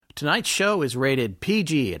Tonight's show is rated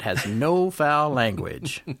PG. It has no foul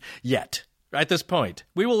language. Yet. At this point.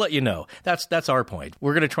 We will let you know. That's our point.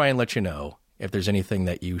 We're going to try and let you know if there's anything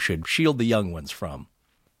that you should shield the young ones from.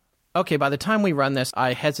 Okay, by the time we run this,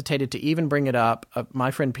 I hesitated to even bring it up.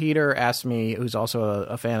 My friend Peter asked me, who's also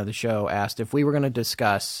a fan of the show, asked if we were going to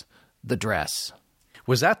discuss the dress.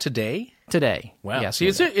 Was that today? Today. Wow. Yes, See,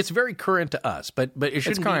 it's very current to us, but it shouldn't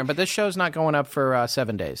It's current, but this show's not going up for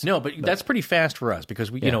 7 days. No, but that's pretty fast for us because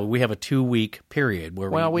we have a 2-week period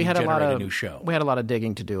where we had generate a new show. We had a lot of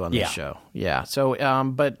digging to do on this show. Yeah. So,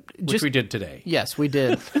 but which we did today. Yes, we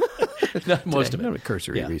did. Not most of it.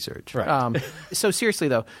 Cursory research. Right. So seriously,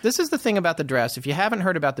 though, this is the thing about the dress. If you haven't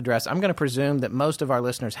heard about the dress, I'm going to presume that most of our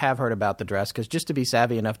listeners have heard about the dress because just to be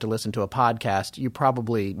savvy enough to listen to a podcast, you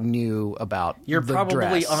probably knew about You're the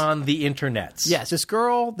probably dress. on the internets. Yes, this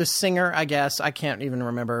girl, this singer, I guess, I can't even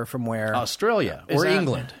remember from where. Australia or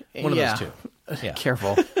England. One of those two. Yeah.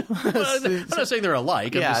 Careful. I'm not saying they're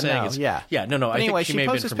alike. I'm just saying But anyway, she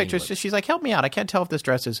posts this picture. She's like, help me out. I can't tell if this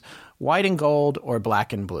dress is white and gold or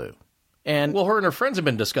black and blue. And her and her friends have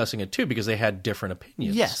been discussing it too because they had different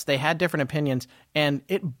opinions. Yes, they had different opinions, and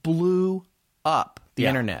it blew up the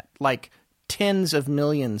internet. Like tens of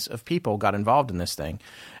millions of people got involved in this thing.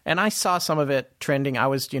 And I saw some of it trending. I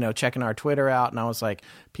was, checking our Twitter out, and I was like,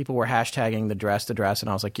 people were hashtagging the dress, and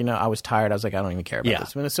I was like, I was tired. I was like, I don't even care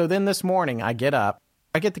about this. So then this morning, I get up.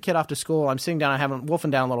 I get the kid off to school. I'm sitting down. I'm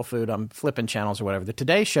wolfing down a little food. I'm flipping channels or whatever. The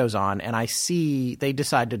Today Show's on, and I see they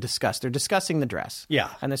decide to discuss. They're discussing the dress. Yeah.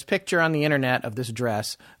 And this picture on the internet of this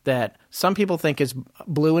dress that some people think is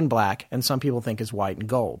blue and black, and some people think is white and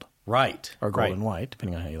gold. Right. Or gold and white,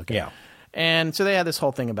 depending on how you look at it. Yeah. And so they had this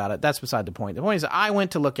whole thing about it. That's beside the point. The point is I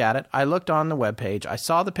went to look at it. I looked on the webpage. I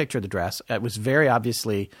saw the picture of the dress. It was very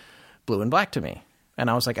obviously blue and black to me. And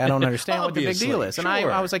I was like, I don't understand what the big deal is. And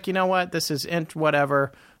I was like, you know what? This is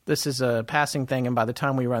whatever. This is a passing thing. And by the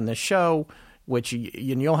time we run this show, which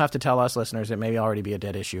you'll have to tell us listeners, it may already be a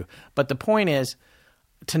dead issue. But the point is,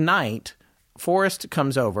 tonight, Forrest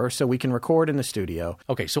comes over so we can record in the studio.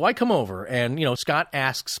 Okay, so I come over and, Scott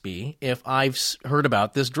asks me if I've heard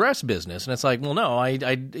about this dress business. And it's like, well, no,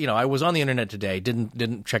 I was on the internet today,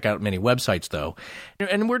 didn't check out many websites though.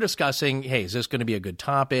 And we're discussing, hey, is this going to be a good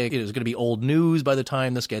topic? Is it going to be old news by the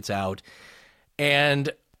time this gets out?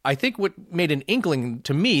 And I think what made an inkling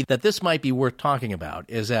to me that this might be worth talking about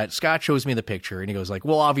is that Scott shows me the picture and he goes like,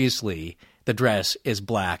 well, obviously the dress is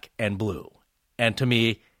black and blue. And to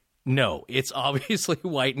me, no, it's obviously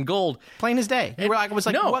white and gold. Plain as day. I was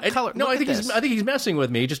like, what color? No, I think he's messing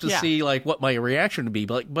with me just to see like what my reaction would be.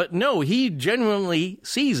 But no, he genuinely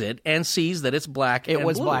sees it and sees that it's black and blue. It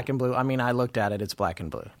was black and blue. I mean, I looked at it. It's black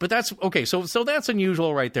and blue. But that's okay. So that's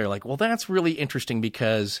unusual right there. Like, well, that's really interesting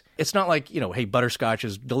because it's not like, hey, butterscotch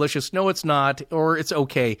is delicious. No, it's not. Or it's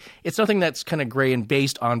okay. It's nothing that's kind of gray and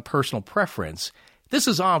based on personal preference. This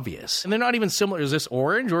is obvious. And they're not even similar. Is this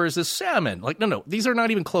orange or is this salmon? Like, no. These are not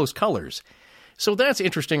even close colors. So that's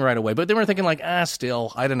interesting right away. But then we're thinking like,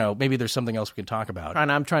 still, I don't know. Maybe there's something else we can talk about. And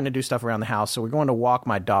I'm trying to do stuff around the house. So we're going to walk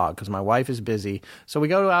my dog because my wife is busy. So we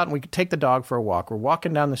go out and we take the dog for a walk. We're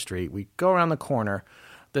walking down the street. We go around the corner.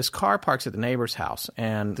 This car parks at the neighbor's house,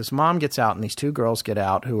 and this mom gets out, and these two girls get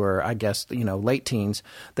out who are, I guess, late teens.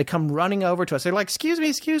 They come running over to us. They're like, excuse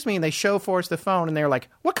me, and they show Forrest the phone, and they're like,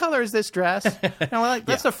 what color is this dress? And we're like,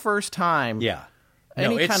 that's the first time. Yeah.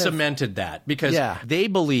 No, it cemented that because they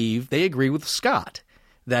agree with Scott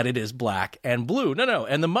that it is black and blue. No.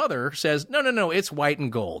 And the mother says, no, it's white and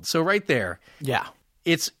gold. So right there. Yeah.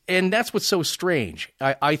 And that's what's so strange,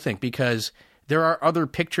 I think, because there are other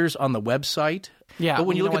pictures on the website. Yeah, but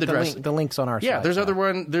when you look at the dress, the link's on our site. Yeah, there's other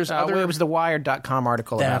one. There's other. It was the Wired.com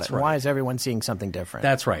article about it. Right. Why is everyone seeing something different?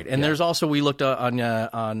 That's right. And there's also we looked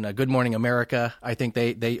on Good Morning America. I think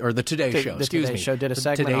they or the Today Show. The Today Show did a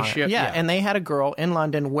segment Today on Show, it. Yeah, and they had a girl in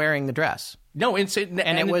London wearing the dress. No, and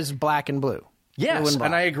it was black and blue. Yes,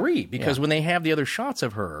 and I agree because when they have the other shots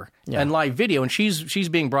of her and live video, and she's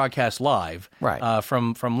being broadcast live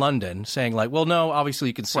from London, saying like, well, no, obviously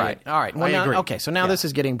you can see it. All right. Well, I agree. Okay, so now this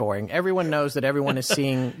is getting boring. Everyone knows that everyone is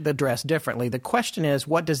seeing the dress differently. The question is,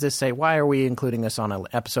 what does this say? Why are we including this on an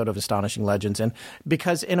episode of Astonishing Legends? And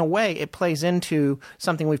because in a way, it plays into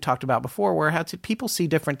something we've talked about before, where people see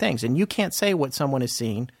different things, and you can't say what someone has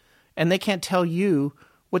seen, and they can't tell you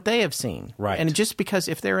what they have seen. Right. And just because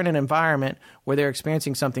if they're in an environment where they're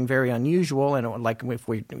experiencing something very unusual, and like if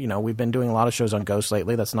we've been doing a lot of shows on ghosts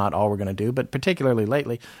lately, that's not all we're going to do, but particularly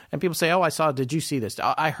lately, and people say, oh, I saw, did you see this?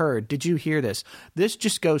 I heard, did you hear this? This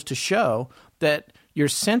just goes to show that your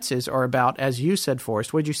senses are about, as you said,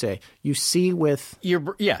 Forrest, what'd you say? You see with...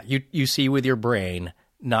 you see with your brain,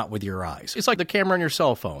 not with your eyes. It's like the camera on your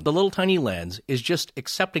cell phone. The little tiny lens is just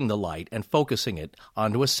accepting the light and focusing it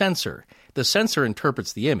onto a sensor. The sensor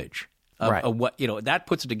interprets the image of what, that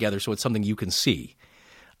puts it together so it's something you can see.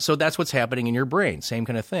 So that's what's happening in your brain. Same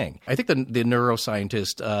kind of thing. I think the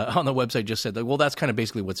neuroscientist on the website just said that, well, that's kind of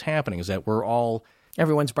basically what's happening is that we're all...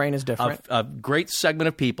 Everyone's brain is different. A great segment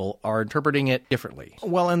of people are interpreting it differently.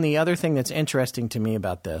 Well, and the other thing that's interesting to me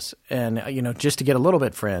about this, and, just to get a little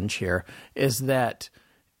bit fringe here, is that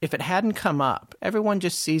if it hadn't come up, everyone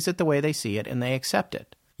just sees it the way they see it and they accept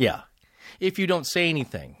it. Yeah. If you don't say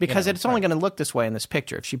anything. Because it's only going to look this way in this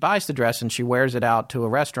picture. If she buys the dress and she wears it out to a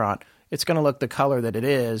restaurant, it's going to look the color that it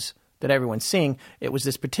is that everyone's seeing. It was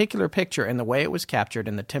this particular picture and the way it was captured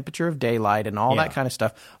and the temperature of daylight and all that kind of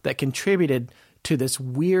stuff that contributed to this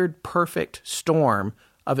weird, perfect storm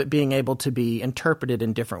of it being able to be interpreted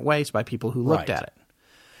in different ways by people who looked at it.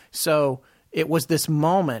 So it was this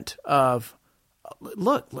moment of,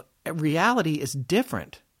 look, reality is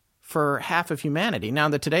different for half of humanity. Now,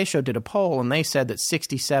 the Today Show did a poll, and they said that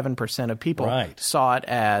 67% of people saw it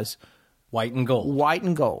as white and gold. White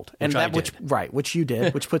and gold. Which you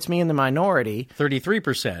did, which puts me in the minority.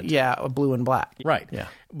 33%. Yeah, blue and black. Right. Yeah.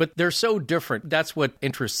 But they're so different. That's what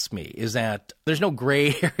interests me, is that there's no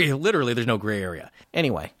gray area. Literally, there's no gray area.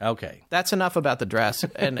 Anyway. Okay. That's enough about the dress.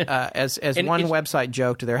 And as and one website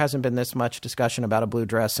joked, there hasn't been this much discussion about a blue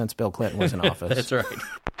dress since Bill Clinton was in office. That's right.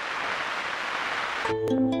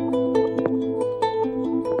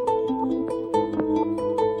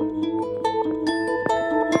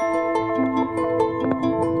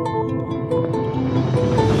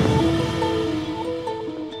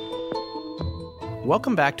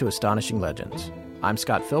 Welcome back to Astonishing Legends. I'm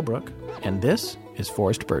Scott Philbrook, and this is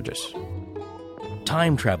Forrest Burgess.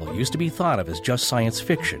 Time travel used to be thought of as just science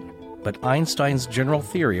fiction, but Einstein's general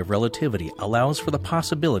theory of relativity allows for the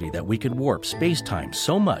possibility that we could warp space-time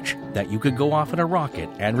so much that you could go off in a rocket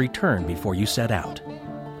and return before you set out.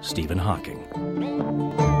 Stephen Hawking.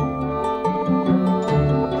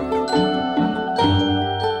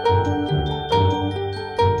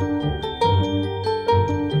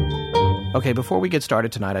 Okay, before we get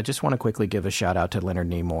started tonight, I just want to quickly give a shout out to Leonard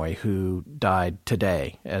Nimoy, who died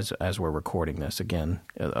today as we're recording this. Again,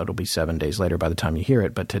 it'll be 7 days later by the time you hear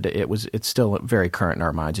it, but today it's still very current in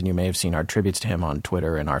our minds, and you may have seen our tributes to him on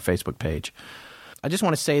Twitter and our Facebook page. I just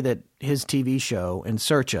want to say that his TV show, In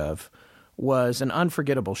Search Of, was an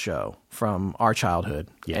unforgettable show from our childhood.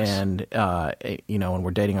 Yes. And, and we're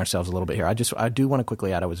dating ourselves a little bit here. I do want to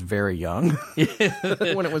quickly add I was very young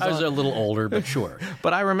when it was I was a little older, but sure.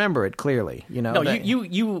 But I remember it clearly. No,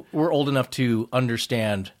 you were old enough to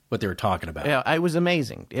understand what they were talking about. Yeah, it was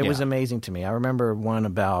amazing. It was amazing to me. I remember one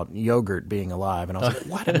about yogurt being alive, and I was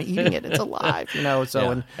like, what? I'm eating it. It's alive.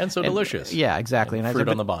 So delicious. Yeah, exactly. And fruit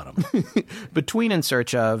on the bottom. Between In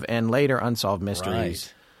Search Of and later Unsolved Mysteries.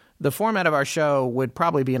 Right. The format of our show would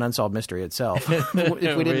probably be an unsolved mystery itself if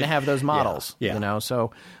we didn't have those models. Yeah.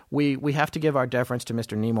 So we have to give our deference to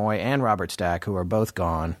Mr. Nimoy and Robert Stack, who are both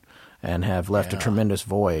gone and have left a tremendous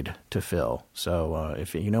void to fill. So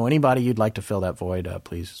if you know anybody you'd like to fill that void,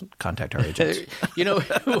 please contact our agents. Who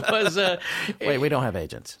was... Wait, we don't have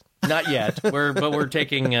agents. Not yet, but we're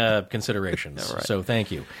taking considerations. Right. So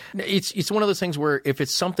thank you. It's one of those things where if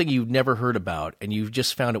it's something you've never heard about and you've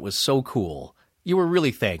just found it was so cool, you were really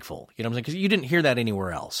thankful, you know what I'm saying? Because you didn't hear that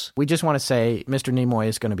anywhere else. We just want to say Mr. Nimoy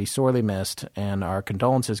is going to be sorely missed, and our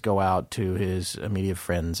condolences go out to his immediate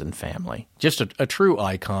friends and family. Just a true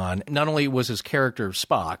icon. Not only was his character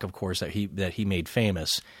Spock, of course, that he made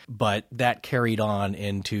famous, but that carried on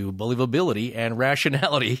into believability and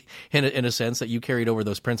rationality in a sense that you carried over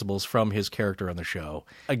those principles from his character on the show.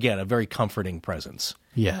 Again, a very comforting presence.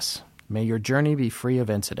 Yes. May your journey be free of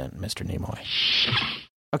incident, Mr. Nimoy.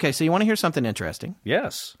 Okay, so you want to hear something interesting?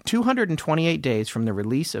 Yes. 228 days from the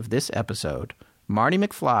release of this episode, Marty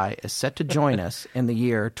McFly is set to join us in the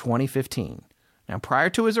year 2015. Now, prior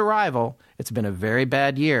to his arrival, it's been a very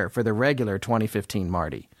bad year for the regular 2015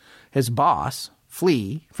 Marty. His boss,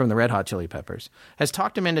 Flea, from the Red Hot Chili Peppers, has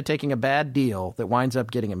talked him into taking a bad deal that winds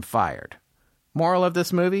up getting him fired. Moral of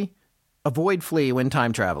this movie? Avoid Flea when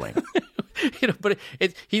time traveling. But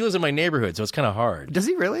he lives in my neighborhood, so it's kind of hard. Does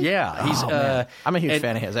he really? Yeah, I'm a huge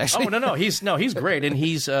fan of his. Actually, he's great, and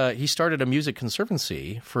he started a music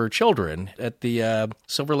conservancy for children at the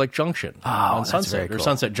Silver Lake Junction on Sunset cool. or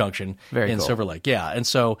Sunset Junction in cool. Silver Lake. Yeah, and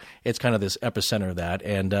so it's kind of this epicenter of that.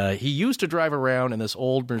 And he used to drive around in this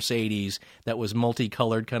old Mercedes that was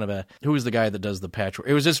multicolored, kind of who was the guy that does the patchwork?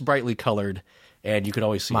 It was just brightly colored, and you could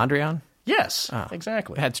always see Mondrian. Yes,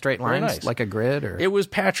 exactly. It had straight Very lines, nice. like a grid, or It was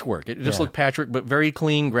patchwork. It just looked patchwork, but very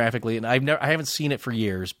clean graphically. And I haven't seen it for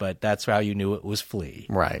years, but that's how you knew it was Flea.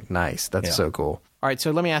 right. Nice. That's so cool. All right,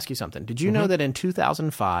 so let me ask you something. Did you know that in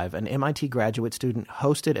 2005, an MIT graduate student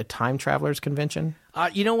hosted a time travelers convention?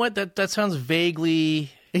 You know what? That sounds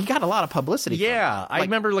vaguely. He got a lot of publicity. from it. Yeah, I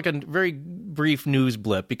remember like a very brief news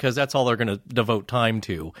blip because that's all they're going to devote time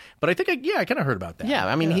to. But I think, I kind of heard about that. Yeah,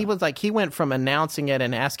 I mean, he was like, he went from announcing it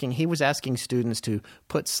and he was asking students to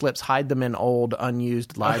put slips, hide them in old,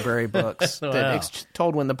 unused library books that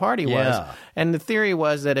told when the party was. Yeah. And the theory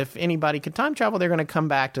was that if anybody could time travel, they're going to come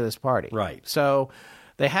back to this party. Right. So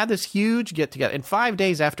they had this huge get together. And 5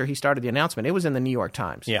 days after he started the announcement, it was in the New York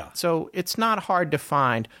Times. Yeah. So it's not hard to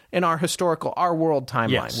find in our world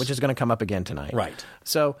timeline, Yes. which is going to come up again tonight. Right.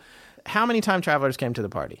 So how many time travelers came to the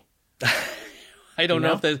party? I don't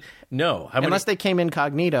know if that. No. How Unless they came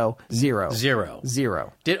incognito, zero. Zero.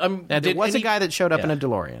 Now, there was a guy that showed up in a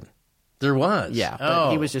DeLorean. There was. Yeah,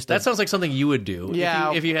 but he was just that sounds like something you would do.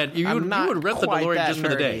 Yeah, if you had, you I'm would not rent the quite DeLorean that just for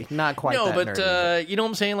the day. nerdy. Not quite no, that but nerdy, you know what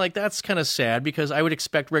I'm saying? Like that's kind of sad because I would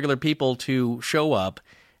expect regular people to show up.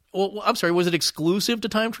 Well, I'm sorry, was it exclusive to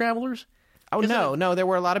time travelers? Oh, no, there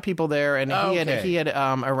were a lot of people there, and he had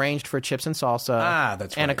arranged for chips and salsa.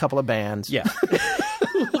 That's and a right. couple of bands. Yeah.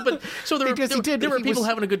 But so there were people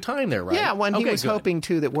having a good time there, right? Yeah, when he was hoping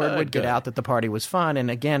too that word would get out that the party was fun,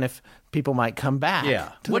 and again, if people might come back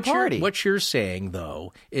to the party. What you're saying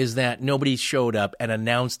though is that nobody showed up and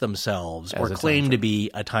announced themselves or a claimed to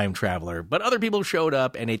be a time traveler, but other people showed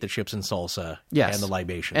up and ate the chips and salsa and the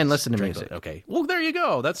libations and listened to Drink music. Okay, well there you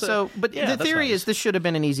go. But the theory is this should have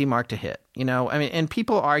been an easy mark to hit. You know, I mean, and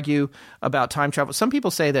people argue about time travel. Some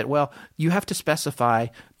people say that you have to specify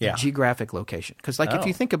the geographic location because, if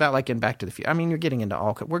you think about in Back to the Future, I mean, you're getting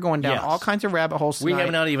into we're going down all kinds of rabbit holes tonight. We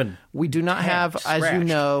have not even. We do not have, as you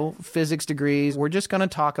know, physics degrees. We're just going to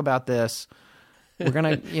talk about this. We're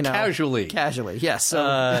going to, casually, yes. So,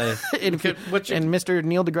 and Mr.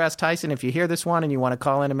 Neil deGrasse Tyson, if you hear this one and you want to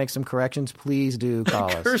call in and make some corrections, please do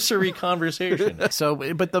call us. Cursory conversation.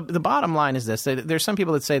 So, but the bottom line is this: there's some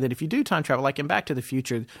people that say that if you do time travel, like in Back to the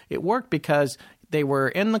Future, it worked because they were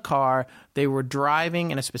in the car, they were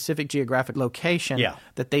driving in a specific geographic location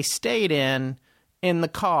that they stayed in the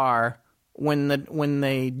car when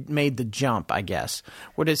they made the jump, I guess.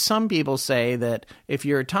 Whereas some people say that if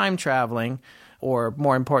you're time traveling, or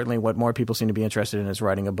more importantly, what more people seem to be interested in is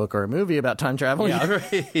writing a book or a movie about time travel. Yeah,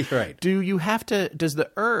 right. Does the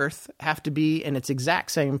Earth have to be in its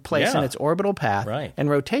exact same place in its orbital path and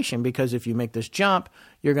rotation? Because if you make this jump,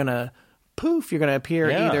 you're going to appear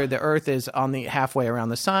either the Earth is on the halfway around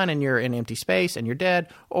the sun and you're in empty space and you're dead,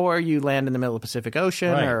 or you land in the middle of the Pacific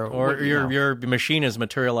Ocean, or your machine is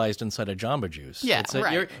materialized inside a Jamba Juice. Yeah,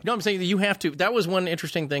 I'm saying that you have to. That was one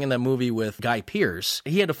interesting thing in that movie with Guy Pearce.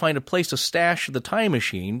 He had to find a place to stash the time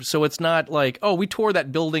machine, so it's not like, oh, we tore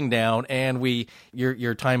that building down and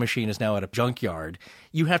your time machine is now at a junkyard.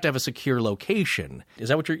 You have to have a secure location. Is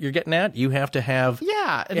that what you're getting at? You have to have.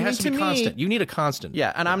 Yeah, it has to be constant. You need a constant.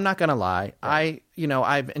 Yeah, and I'm not going to lie. Right.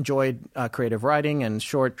 I've enjoyed creative writing and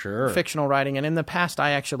short fictional writing, and in the past,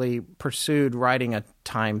 I actually pursued writing a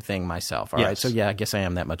time thing myself. All right, so I guess I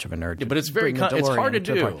am that much of a nerd. Yeah, but it's it's hard to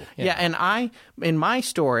do. Yeah, and in my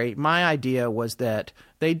story, my idea was that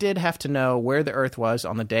they did have to know where the Earth was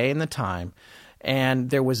on the day and the time. And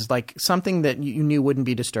there was something that you knew wouldn't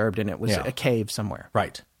be disturbed, and it was a cave somewhere.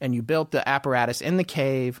 Right. And you built the apparatus in the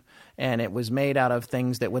cave, and it was made out of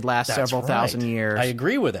things that would last several thousand years. I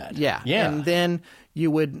agree with that. Yeah. And then you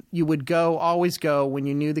would always go when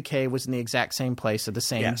you knew the cave was in the exact same place at the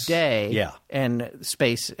same day and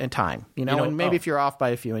space and time. And maybe if you're off by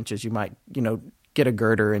a few inches, you might, get a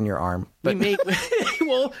girder in your arm. But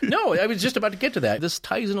well, no, I was just about to get to that. This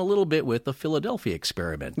ties in a little bit with the Philadelphia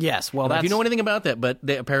experiment. Yes, well, if you know anything about that, but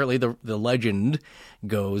apparently the legend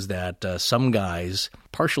goes that some guys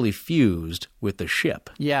partially fused with the ship.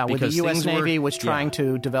 Yeah, with the U.S. Navy was trying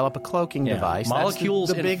to develop a cloaking device. Molecules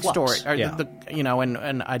That's the big flux. story.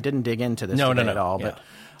 And I didn't dig into this at all, but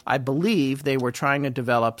I believe they were trying to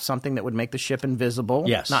develop something that would make the ship invisible.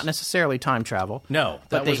 Yes. Not necessarily time travel. No.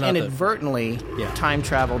 But they inadvertently time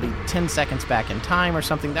traveled 10 seconds back in time or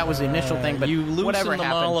something. That was the initial thing. But you loosen the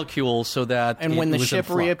molecule so that and when the ship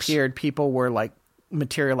reappeared, people were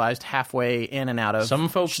materialized halfway in and out of some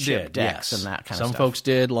folks ship did, decks and that kind of stuff. Some folks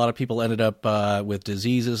did. A lot of people ended up with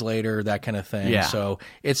diseases later, that kind of thing. Yeah. So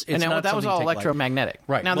it's and not that was all electromagnetic.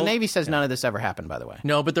 Right. Now, the Navy says none of this ever happened, by the way.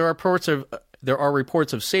 No, but there are reports of there are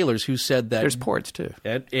reports of sailors who said that There's ports, too.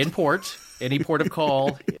 in port, any port of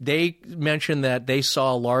call, they mentioned that they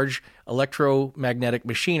saw large electromagnetic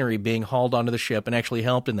machinery being hauled onto the ship and actually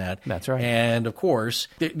helped in that. That's right. And of course,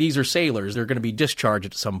 these are sailors. They're going to be discharged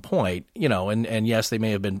at some point, and yes, they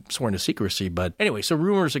may have been sworn to secrecy. But anyway, so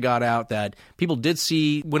rumors have got out that people did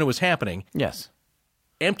see, when it was happening, Yes.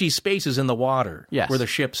 empty spaces in the water Yes. where the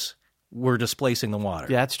ships were displacing the water.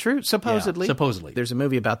 Yeah, that's true. Supposedly. Yeah, supposedly. There's a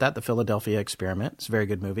movie about that, The Philadelphia Experiment. It's a very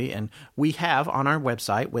good movie. And we have on our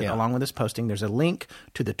website, along with this posting, there's a link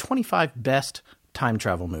to the 25 best time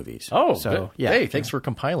travel movies. Oh, so good. yeah. Hey, thanks for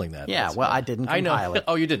compiling that. Yeah, That's well, good. I didn't I compile know. it.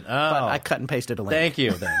 Oh, you didn't? Oh. But I cut and pasted a link. Thank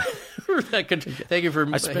you, then. Thank you for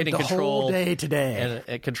I spent hitting the Control whole day today.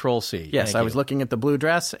 and Control C. Yes, Thank I you. was looking at the blue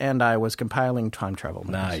dress and I was compiling time travel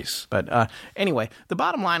movies. Nice. But anyway, the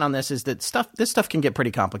bottom line on this is that this stuff can get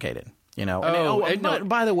pretty complicated.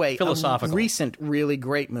 By the way, philosophical. A recent really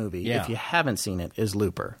great movie, Yeah. if you haven't seen it, is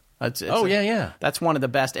Looper. Yeah. That's one of the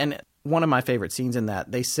best, and one of my favorite scenes in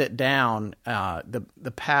that. They sit down.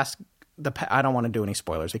 The past. I don't want to do any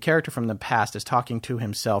spoilers. The character from the past is talking to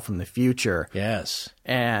himself from the future. Yes.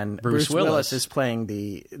 And Bruce Willis is playing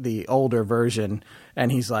the older version,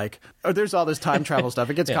 and he's like, "Oh, there's all this time travel stuff.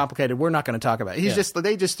 It gets complicated. We're not going to talk about it."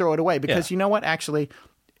 They just throw it away because you know what? Actually,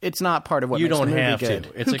 it's not part of what You makes don't the movie have good.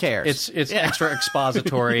 to. Who cares? It's extra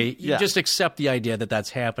expository. You just accept the idea that that's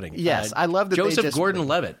happening. Yes, I love that they Joseph just-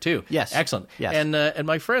 Gordon-Levitt too. Yes. Excellent. Yes. And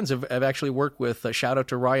my friends have actually worked with. Shout out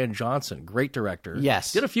to Ryan Johnson, great director.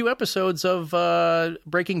 Yes. Did a few episodes of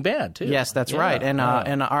Breaking Bad too. Yes, that's right. And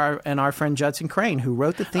our friend Judson Crane, who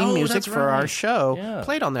wrote the theme music that's for right. our show,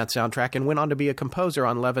 played on that soundtrack and went on to be a composer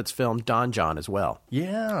on Levitt's film Don John as well.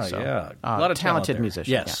 Yeah. A lot of talented talent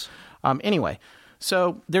musician. Yes. Yeah. Anyway.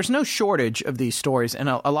 So there's no shortage of these stories, and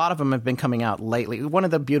a lot of them have been coming out lately. One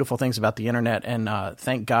of the beautiful things about the internet, and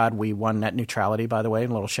thank God we won net neutrality, by the way,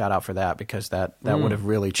 and a little shout out for that, because that would have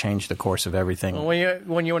really changed the course of everything. Well,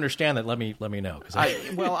 when you understand that, let me know.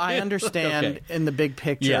 I understand Okay. in the big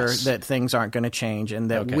picture Yes. that things aren't going to change,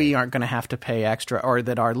 and that we aren't going to have to pay extra, or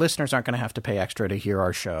that our listeners aren't going to have to pay extra to hear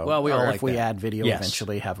our show. Well, we all or like if we that. add video, Yes.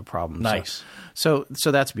 eventually have a problem. Nice. So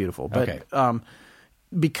that's beautiful. But Okay.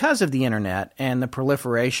 Because of the internet and the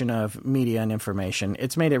proliferation of media and information,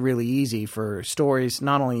 it's made it really easy for stories,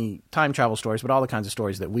 not only time travel stories, but all the kinds of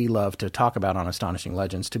stories that we love to talk about on Astonishing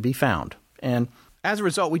Legends, to be found. And as a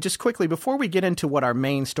result, we just quickly, before we get into what our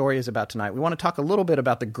main story is about tonight, we want to talk a little bit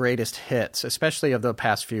about the greatest hits, especially of the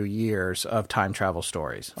past few years, of time travel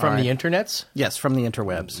stories. From the internets? Yes, from the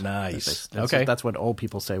interwebs. Nice. That's what old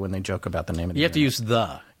people say when they joke about the name of the You have to use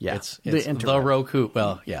the. Yeah, It's the the interweb. Roku.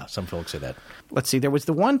 Well, yeah, some folks say that. Let's see. There was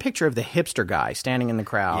the one picture of the hipster guy standing in the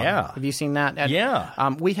crowd. Yeah. Have you seen that?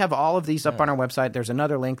 Yeah. We have all of these up on our website. There's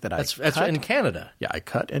another link that That's cut. in Canada. Yeah, I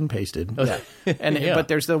cut and pasted. Yeah. Yeah. But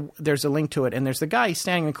there's a link to it, and there's the guy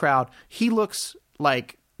standing in the crowd. He looks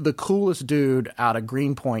like the coolest dude out of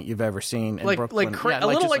Greenpoint you've ever seen in Brooklyn. A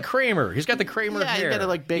little like Kramer. He's got the Kramer hair. He's got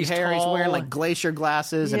like big hair. He's tall. wearing like glacier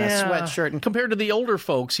glasses and a sweatshirt. And compared to the older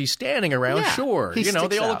folks he's standing around, Yeah, sure. he They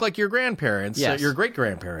sticks all out. look like your grandparents, Yes. your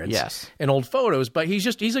great-grandparents Yes. in old photos, but he's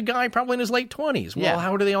a guy probably in his late 20s. Well, Yeah.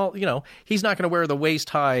 how do they all, he's not going to wear the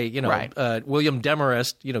waist-high, Right. William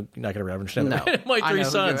Demarest, you're not going to understand No. that. My I Three know who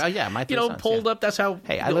Sons. you're- yeah, My Three Sons, pulled yeah. up, that's how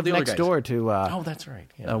Hey, I the live other next guys. door to Oh, that's right.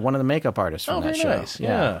 Yeah. one of the makeup artists from that very show. nice.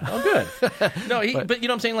 Yeah. Oh, good. No, but you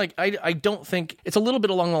know what I'm saying? Like, I don't think it's a little bit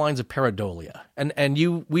along the lines of pareidolia,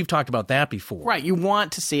 and we've talked about that before. Right, you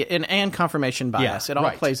want to see it, and confirmation bias. Yeah, it all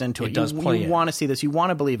right. plays into it. It does play You in. want to see this. You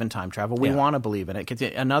want to believe in time travel. We Yeah. want to believe in it. 'Cause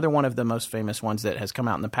another one of the most famous ones that has come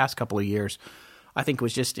out in the past couple of years, I think it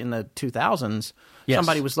was just in the 2000s, Yes.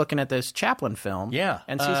 somebody was looking at this Chaplin film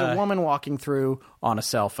and sees a woman walking through on a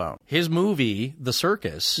cell phone. His movie, The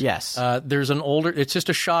Circus. Yes. There's an older. It's just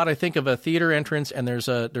a shot, I think, of a theater entrance, and there's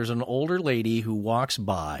an older lady who walks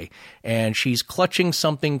by, and she's clutching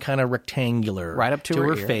something kind of rectangular Right up to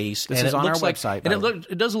her ear. face. This and is it on looks our like, website, and by the way.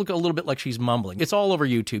 it does look a little bit like she's mumbling. It's all over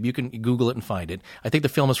YouTube. You can Google it and find it. I think the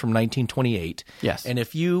film is from 1928. Yes. And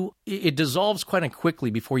it dissolves quite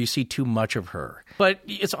quickly before you see too much of her. But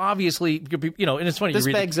it's obviously, and it's funny. This you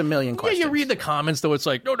read begs a million questions. Yeah, you read the comments though. It's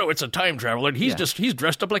like, no, it's a time traveler. And he's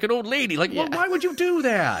dressed up like an old lady. Like, well, why would you do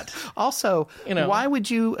that? Also, why would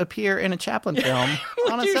you appear in a Chaplin film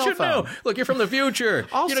on a you cell should phone? know. Look, you're from the future.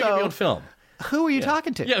 Also, you don't get your own film. Who are you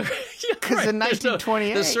talking to? Yeah, Because right. in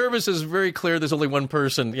 1928, the service is very clear. There's only one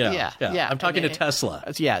person. Yeah. I'm talking to And- Tesla.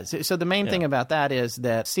 Yeah. So the main thing about that is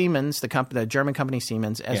that Siemens, the German company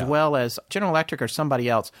Siemens, as well as General Electric or somebody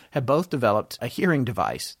else, have both developed a hearing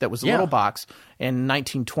device that was a little box in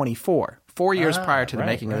 1924, 4 years prior to the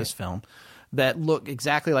making of this film. that look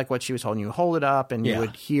exactly like what she was holding. You hold it up and you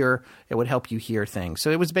would hear, it would help you hear things.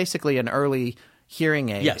 So it was basically an early hearing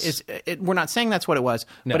aid. Yes. We're not saying that's what it was,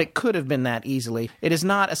 but it could have been that easily. It is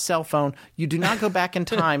not a cell phone. You do not go back in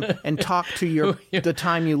time and talk to the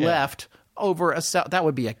time you left over a cell. That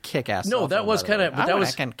would be a kick-ass cell phone, that was kind of...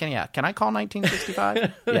 Can I call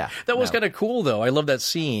 1965? Yeah. That was kind of cool, though. I love that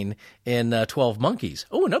scene in 12 Monkeys.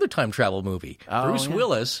 Oh, another time travel movie. Bruce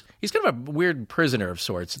Willis, he's kind of a weird prisoner of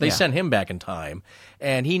sorts. They sent him back in time,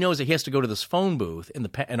 and he knows that he has to go to this phone booth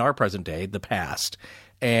in our present day, the past.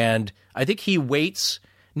 And I think he waits.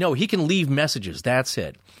 No, he can leave messages. That's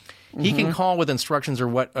it. He can call with instructions or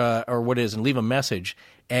what it is and leave a message,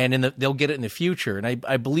 and they'll get it in the future. And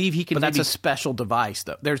I believe he can. But that's a special device,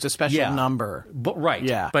 though. There's a special number. But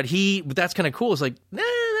that's kind of cool. It's like,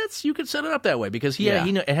 you could set it up that way because he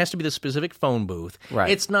it has to be the specific phone booth.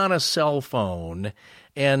 Right. It's not a cell phone.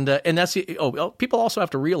 And that's people also have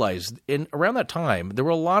to realize around that time there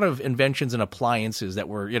were a lot of inventions and appliances that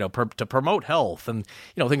were to promote health and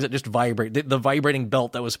things that just vibrate, the vibrating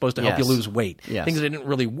belt that was supposed to help you lose weight, things that didn't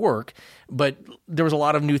really work, but there was a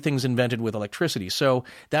lot of new things invented with electricity. So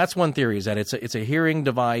that's one theory, is that it's a hearing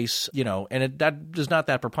device, and that is not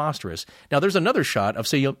that preposterous. Now there's another shot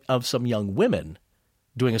of some young women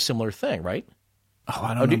doing a similar thing, right? Oh,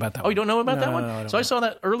 I don't know about that one. Oh, you don't know about that one? No, so I saw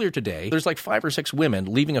that earlier today. There's like 5 or 6 women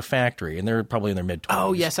leaving a factory, and they're probably in their mid-20s.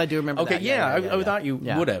 Oh, yes, I do remember that. Okay, I thought you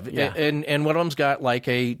would have. Yeah. And one of them's got like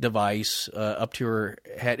a device up to her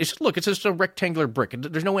head. It's just a rectangular brick.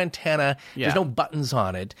 There's no antenna. Yeah. There's no buttons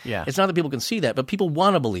on it. Yeah. It's not that people can see that, but people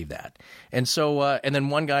want to believe that. And so, and then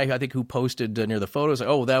one guy, I think, who posted near the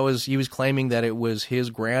photos, he was claiming that it was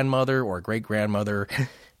his grandmother or great-grandmother,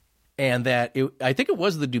 and that I think it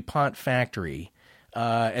was the DuPont factory.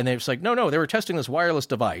 And they're just like, no, they were testing this wireless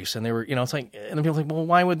device, and they were, it's like, and then people are like, well,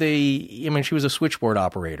 why would they? I mean, she was a switchboard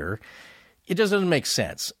operator. It just doesn't make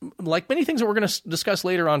sense. Like many things that we're going to discuss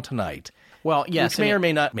later on tonight. Well, yes, which may or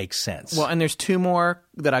may not make sense. Well, and there's 2 more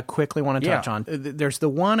that I quickly want to touch on. There's the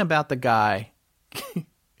one about the guy,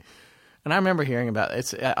 and I remember hearing about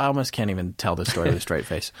it. I almost can't even tell this story with a straight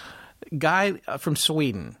face. Guy from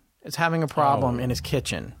Sweden is having a problem in his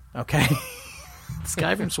kitchen. Okay. This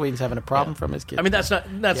guy from Sweden's having a problem from his kitchen. I mean,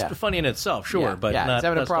 that's funny in itself, sure, but not, he's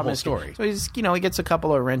having a problem the whole story. So he's, he gets a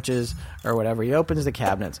couple of wrenches or whatever. He opens the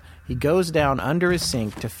cabinets. He goes down under his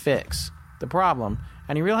sink to fix the problem,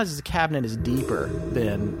 and he realizes the cabinet is deeper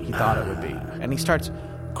than he thought it would be. And he starts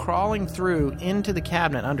crawling through into the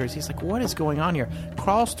cabinet under his. He's like, what is going on here?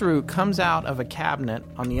 Crawls through, comes out of a cabinet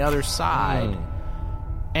on the other side,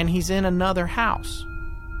 and he's in another house.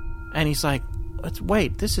 And he's like,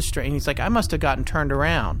 wait, this is strange. He's like, I must have gotten turned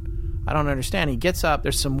around. I don't understand. He gets up.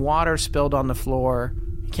 There's some water spilled on the floor.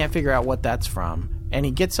 He can't figure out what that's from. And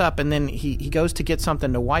he gets up, and then he goes to get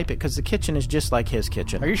something to wipe it, because the kitchen is just like his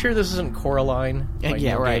kitchen. Are you sure this isn't Coraline?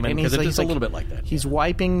 Yeah, right. Because it's a little bit like that. He's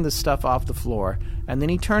wiping the stuff off the floor, and then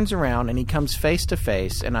he turns around, and he comes face to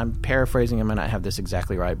face, and I'm paraphrasing him, and I have this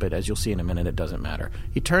exactly right, but as you'll see in a minute, it doesn't matter.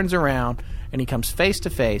 He turns around, and he comes face to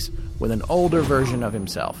face with an older version of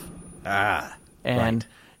himself. Right.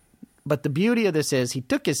 But the beauty of this is he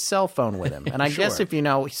took his cell phone with him. And I guess if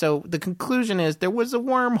so the conclusion is there was a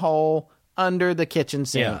wormhole under the kitchen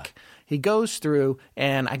sink. Yeah. He goes through,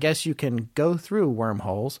 and I guess you can go through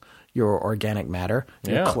wormholes, your organic matter,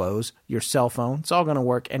 your clothes, your cell phone. It's all going to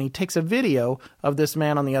work. And he takes a video of this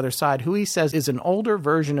man on the other side, who he says is an older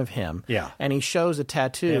version of him. Yeah. And he shows a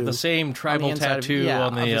tattoo. The same tribal tattoo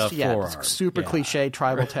on the forearm. Super cliche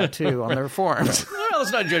tribal tattoo on their forearms. Well,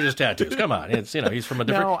 let's not judge his tattoos. Come on. It's he's from a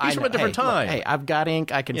different time. Look, I've got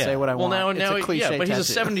ink. I can say what I want. Now, it's a cliche but he's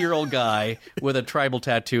tattoo. a 70-year-old guy with a tribal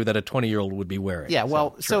tattoo that a 20-year-old would be wearing. Yeah,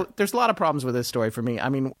 so there's a lot of problems with this story for me. I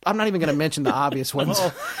mean, I'm not even going to mention the obvious ones.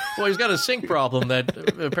 Well, he's got a sink problem that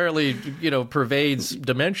apparently, pervades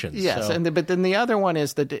dimensions. Yes, so. but then the other one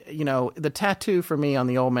is that, the tattoo for me on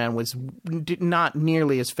the old man was not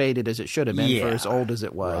nearly as faded as it should have been for as old as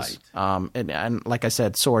it was. Right. And like I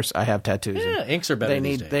said, source, I have tattoos. Yeah, inks are better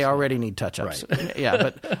these days. They already need touch-ups. Right. Yeah,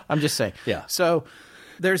 but I'm just saying. Yeah. So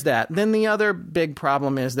there's that. Then the other big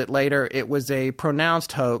problem is that later it was a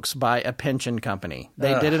pronounced hoax by a pension company.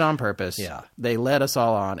 They did it on purpose. Yeah. They led us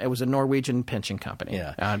all on. It was a Norwegian pension company.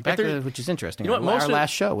 Yeah. Which is interesting. You know what, our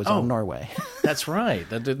last show was on Norway. That's right.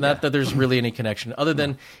 Not that there's really any connection, other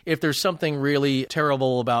than if there's something really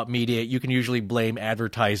terrible about media, you can usually blame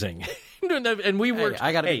advertising. doing that, and we worked.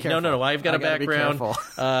 I gotta be careful. No. I've got a background.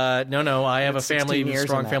 No, I have a family,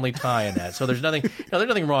 strong family tie in that. So there's nothing. There's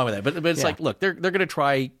nothing wrong with that. But it's like, look, they're going to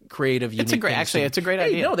try creative, unique things. Actually, it's a great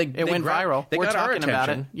idea. No, it went viral. We're got talking about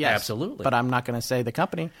it. Yes, absolutely. But I'm not going to say the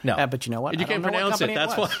company. No, but you know what? You can't pronounce it.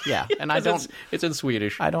 That's why. Yeah, and I don't. It's in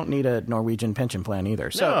Swedish. I don't need a Norwegian pension plan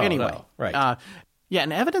either. So anyway, right. Yeah,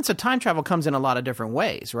 and evidence of time travel comes in a lot of different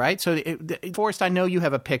ways, right? So, Forrest, I know you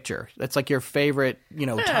have a picture. That's like your favorite,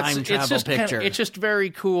 time travel picture. It's just very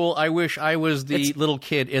cool. I wish I was the little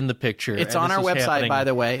kid in the picture. It's on our website, by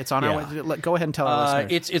the way. It's on our website. Go ahead and tell our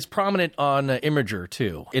listeners. It's prominent on Imager,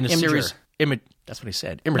 too. In a series. That's what he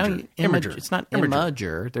said. Imager. No, Imager. It's not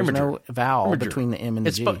Imager. There's no vowel between the M and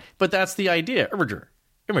the G. But that's the idea. Imager.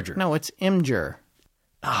 No, it's Imgur.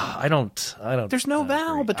 I don't. There's no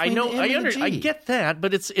vowel between the M and the G. I get that,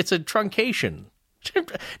 but it's a truncation.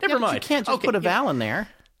 Never mind. You can't just put a vowel in there.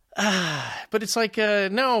 But it's like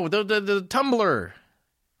the tumbler,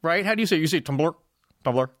 right? How do you say it? You say tumbler?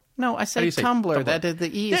 No, I say tumbler. That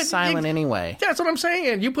the E is silent anyway. That's what I'm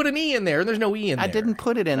saying. You put an E in there, and there's no E in there. I didn't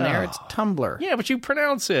put it in there. It's tumbler. Yeah, but you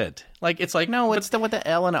pronounce it it's like no. It's what the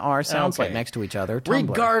L and the R sounds like next to each other.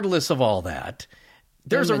 Tumbler. Regardless of all that,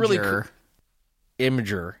 there's a really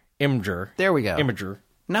Imager. There we go. Imager.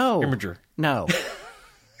 No. Imager. No.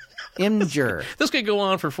 Imgur. This could go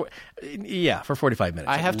on for 45 minutes.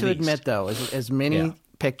 I have to admit, though, as many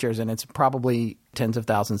pictures, and it's probably tens of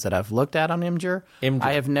thousands that I've looked at on Imgur,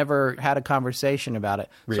 I have never had a conversation about it.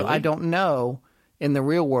 Really? So I don't know in the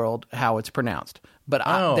real world how it's pronounced. But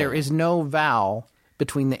there is no vowel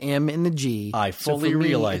between the M and the G. I fully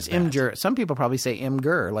realize that. Imgur. Some people probably say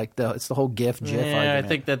Imgur, it's the whole GIF argument. I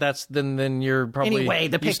think that's then you're probably anyway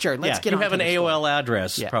the picture. Let's get. You have an AOL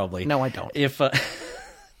address, probably. No, I don't. If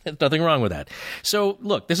there's nothing wrong with that. So,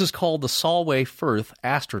 look, this is called the Solway Firth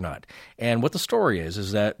astronaut. And what the story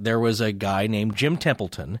is that there was a guy named Jim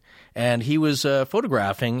Templeton, and he was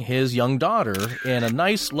photographing his young daughter in a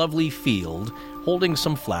nice, lovely field, holding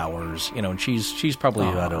some flowers, and she's probably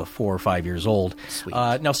about 4 or 5 years old. Sweet.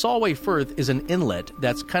 Now, Solway Firth is an inlet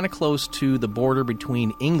that's kind of close to the border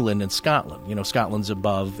between England and Scotland. Scotland's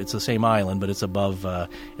above; it's the same island, but it's above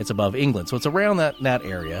England, so it's around that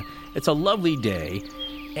area. It's a lovely day,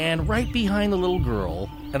 and right behind the little girl,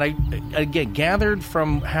 and I again gathered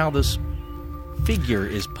from how this figure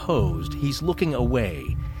is posed, he's looking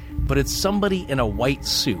away, but it's somebody in a white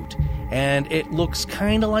suit. And it looks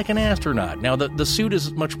kind of like an astronaut. Now, the suit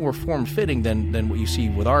is much more form-fitting than what you see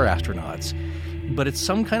with our astronauts. But it's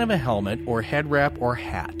some kind of a helmet or head wrap or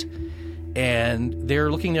hat. And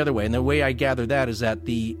they're looking the other way. And the way I gather that is that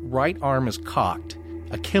the right arm is cocked,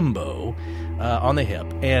 akimbo, on the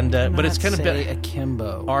hip. And but it's kind of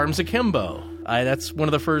akimbo. Arms akimbo. That's one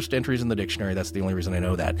of the first entries in the dictionary. That's the only reason I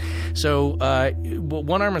know that. So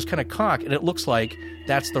one arm is kind of cocked, and it looks like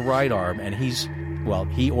that's the right arm. And he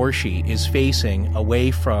or she is facing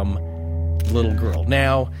away from the little girl.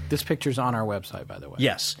 Now, this picture's on our website, by the way.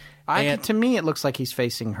 Yes. To me, it looks like he's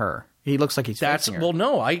facing her. He looks like he's facing her. Well,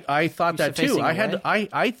 no, I thought that too.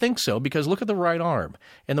 I think so, because look at the right arm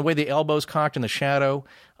and the way the elbow's cocked in the shadow.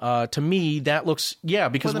 To me, that looks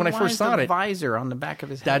because when I first thought it, visor on the back of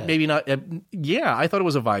his head. That maybe not. I thought it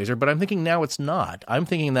was a visor, but I'm thinking now it's not. I'm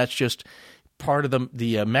thinking that's just part of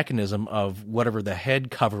the mechanism of whatever the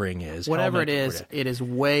head covering is. Whatever it is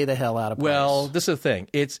way the hell out of place. Well, this is the thing.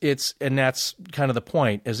 It's and that's kind of the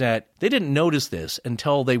point, is that they didn't notice this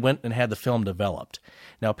until they went and had the film developed.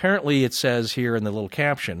 Now, apparently it says here in the little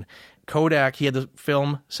caption, Kodak, he had the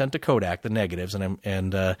film sent to Kodak, the negatives, and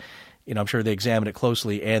I'm sure they examined it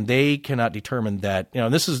closely, and they cannot determine that,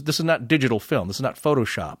 this is not digital film. This is not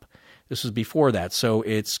Photoshop. This is before that, so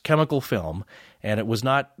it's chemical film, and it was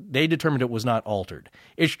not. They determined it was not altered.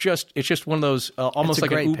 It's just one of those almost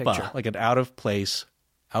like an picture. like an out of place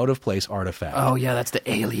artifact. Oh yeah, that's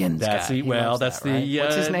the aliens. That's guy. That's the right?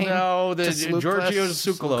 What's his name? No, the Giorgio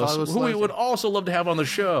Tsoukalos, who we would also love to have on the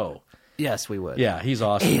show. Yes, we would. Yeah, he's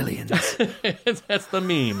awesome. Aliens. That's the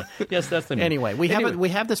meme. Yes, that's the meme. Anyway, we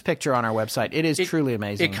have this picture on our website. It is truly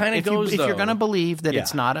amazing. It kind of goes, if you're going to believe that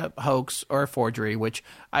it's not a hoax or a forgery, which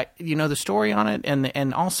the story on it,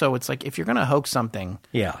 and also it's like if you're going to hoax something,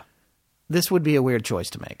 this would be a weird choice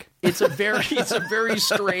to make. It's a very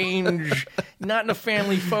strange, not in a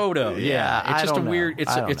family photo. Yeah, it's just a weird.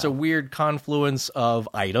 It's a weird confluence of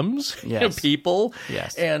items, people.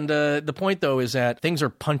 Yes, and the point though is that things are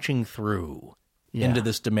punching through into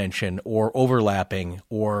this dimension or overlapping,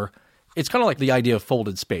 or it's kind of like the idea of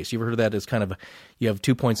folded space. You ever heard of that? It's kind of you have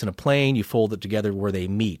 2 points in a plane, you fold it together where they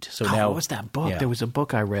meet. So now, what was that book? There was a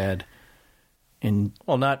book I read. in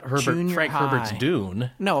not junior Frank high. Herbert's Dune.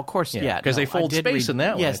 No, of course, yeah. Because they fold space in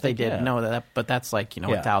that one. Yes, I they think, did. yeah. No, but that's like,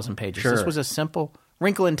 1,000 pages. Sure. This was a simple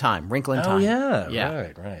Wrinkle in Time. Oh,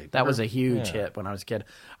 yeah. Right. That was a huge hit when I was a kid.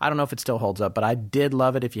 I don't know if it still holds up, but I did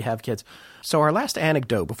love it if you have kids. So our last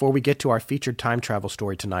anecdote before we get to our featured time travel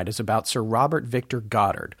story tonight is about Sir Robert Victor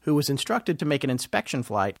Goddard, who was instructed to make an inspection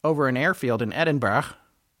flight over an airfield in Edinburgh.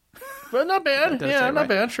 Well, not bad. Did I say it Not right?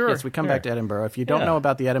 bad. Sure. Yes, we come back to Edinburgh. If you don't know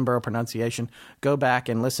about the Edinburgh pronunciation, go back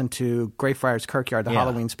and listen to Greyfriars Kirkyard, the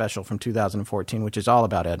Halloween special from 2014, which is all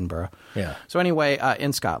about Edinburgh. Yeah. So anyway,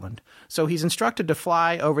 in Scotland. So he's instructed to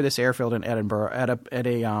fly over this airfield in Edinburgh at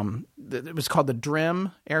a it was called the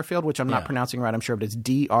Drem Airfield, which I'm not pronouncing right, I'm sure, but it's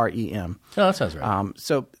DREM. Oh, that sounds right.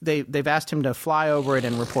 So they've asked him to fly over it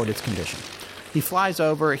and report its condition. He flies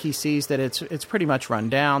over. He sees that it's pretty much run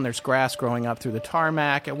down. There's grass growing up through the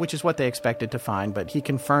tarmac, which is what they expected to find. But he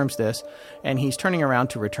confirms this, and he's turning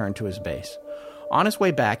around to return to his base. On his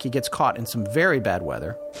way back, he gets caught in some very bad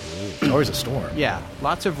weather. Always a storm. Yeah,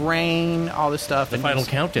 lots of rain, all this stuff. The Final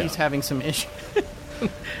Countdown. He's having some issues.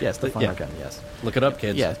 Yes, the Final Countdown, yes. Look it up,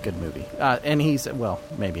 kids. Yeah, good movie. And he's, well,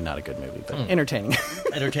 maybe not a good movie, but entertaining.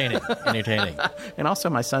 Entertaining. And also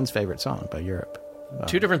my son's favorite song by Europe.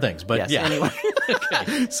 Two different things, but yes, anyway.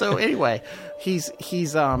 Okay. So anyway, he's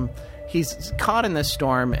caught in this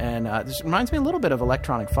storm, and this reminds me a little bit of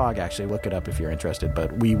Electronic Fog, actually. Look it up if you're interested,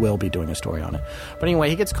 but we will be doing a story on it. But anyway,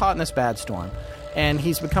 he gets caught in this bad storm, and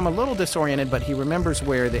he's become a little disoriented, but he remembers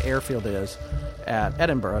where the airfield is at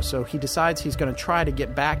Edinburgh, so he decides he's going to try to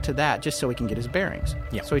get back to that just so he can get his bearings.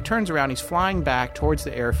 Yeah. So he turns around, he's flying back towards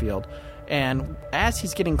the airfield, and as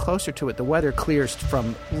he's getting closer to it, the weather clears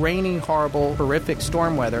from rainy, horrible, horrific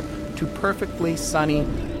storm weather to perfectly sunny,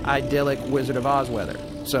 idyllic Wizard of Oz weather.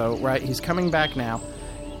 So, right, he's coming back now.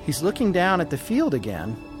 He's looking down at the field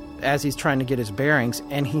again as he's trying to get his bearings,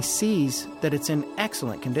 and he sees that it's in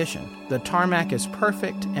excellent condition. The tarmac is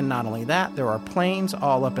perfect, and not only that, there are planes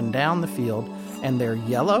all up and down the field, and they're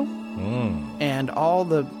yellow, and all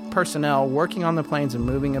the personnel working on the planes and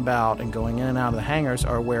moving about and going in and out of the hangars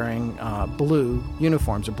are wearing blue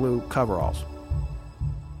uniforms or blue coveralls.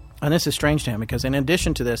 And this is strange to him because in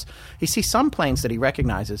addition to this, he sees some planes that he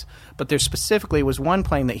recognizes, but there specifically was one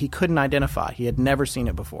plane that he couldn't identify. He had never seen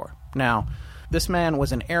it before. Now, this man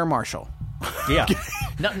was an air marshal. Yeah.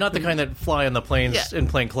 Not the kind that fly on the planes in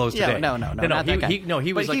plain clothes today. No, not that guy.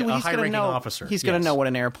 He was like a high-ranking officer. He's going to know what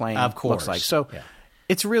an airplane looks like. So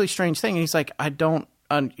it's a really strange thing. And he's like, I don't,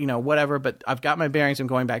 whatever, but I've got my bearings. I'm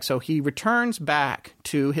going back. So he returns back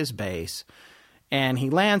to his base, and he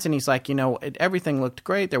lands, and he's like, everything looked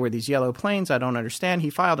great. There were these yellow planes. I don't understand. He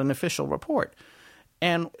filed an official report.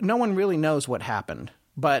 And no one really knows what happened,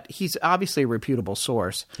 but he's obviously a reputable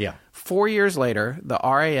source. Yeah. 4 years later, the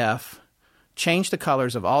RAF changed the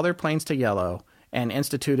colors of all their planes to yellow and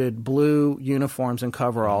instituted blue uniforms and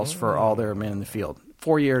coveralls for all their men in the field.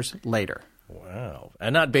 4 years later. Wow.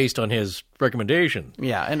 And not based on his recommendation.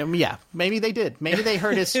 Yeah, and maybe they did. Maybe they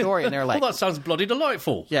heard his story and they're like, well, that sounds bloody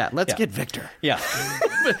delightful. Yeah, let's get Victor. Yeah.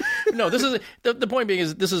 But, no, this is the point being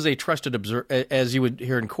is this is a trusted observer, as you would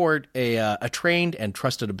hear in court, a trained and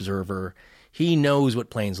trusted observer. He knows what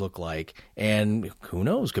planes look like, and who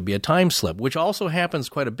knows, could be a time slip, which also happens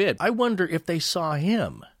quite a bit. I wonder if they saw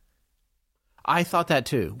him. I thought that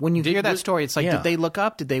too. When you hear that story, it's like, did they look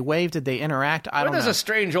up? Did they wave? Did they interact? I don't know. There's a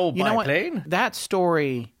strange old biplane. That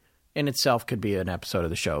story in itself could be an episode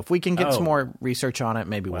of the show. If we can get some more research on it,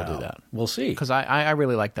 maybe we'll do that. We'll see. Because I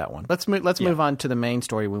really like that one. Let's move on to the main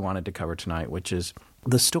story we wanted to cover tonight, which is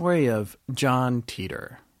the story of John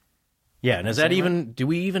Titor. Yeah, and is that even? Do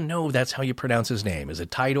we even know that's how you pronounce his name? Is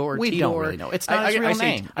it Titor? We don't really know. It's not his real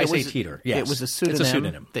name. I say Titor. Yes, it was a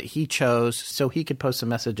pseudonym that he chose so he could post some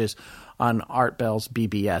messages on Art Bell's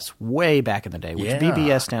BBS way back in the day, which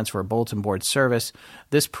BBS stands for Bulletin Board Service.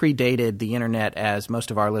 This predated the internet, as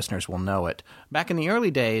most of our listeners will know it. Back in the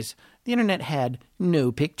early days, the internet had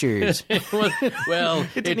no pictures. Well,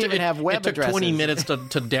 it didn't even have web addresses. It took 20 minutes to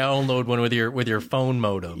download one with your phone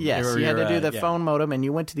modem. Yes, you had to do the phone modem, and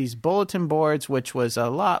you went to these bulletin boards, which was a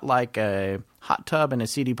lot like a hot tub in a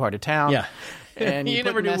seedy part of town. Yeah. And you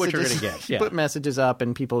never knew what you were going to get. You put messages up,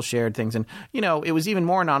 and people shared things. And, it was even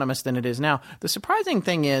more anonymous than it is now. The surprising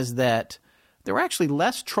thing is that there were actually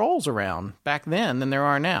less trolls around back then than there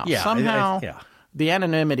are now. Yeah, somehow the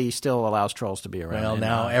anonymity still allows trolls to be around. Well,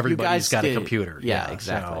 now everybody's got a computer. Yeah,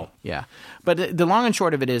 exactly. So. Yeah. But the long and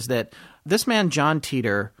short of it is that this man, John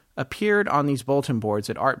Titor, appeared on these bulletin boards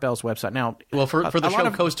at Art Bell's website. Now, Well, for the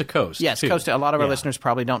show Coast to Coast. yes, too. Coast to, a lot of our listeners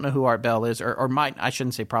probably don't know who Art Bell is, or might, I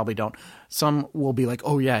shouldn't say probably don't. Some will be like,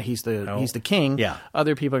 oh yeah, he's the king. Yeah.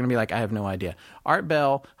 Other people are going to be like, I have no idea. Art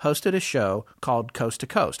Bell hosted a show called Coast to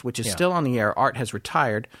Coast, which is still on the air. Art has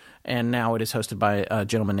retired, and now it is hosted by a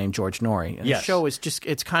gentleman named George Norrie. And the show is just,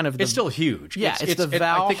 it's kind of It's still huge. Yeah, it's the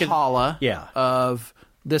Valhalla of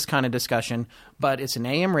this kind of discussion, but it's an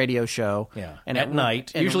AM radio show. Yeah, and at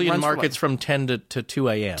night, usually in markets from 10 to 2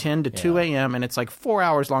 a.m. 10 to 2 a.m., and it's like 4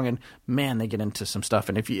 hours long, and man, they get into some stuff.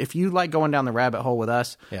 And if you like going down the rabbit hole with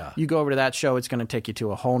us, you go over to that show, it's going to take you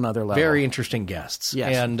to a whole nother level. Very interesting guests.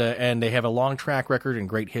 Yes. And they have a long track record and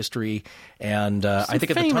great history, and I think at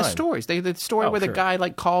the time... famous stories. The story where the guy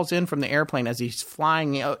like calls in from the airplane as he's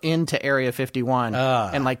flying into Area 51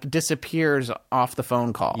 and like disappears off the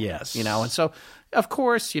phone call. Yes. And so... Of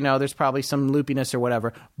course, there's probably some loopiness or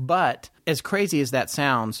whatever, but as crazy as that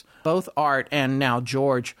sounds, both Art and now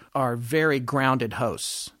George are very grounded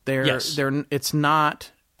hosts. It's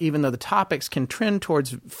not, even though the topics can trend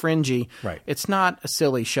towards fringy, it's not a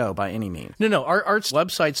silly show by any means. No. Art's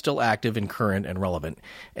website's still active and current and relevant.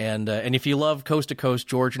 And if you love Coast to Coast,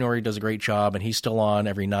 George Norrie does a great job, and he's still on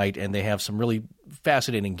every night, and they have some really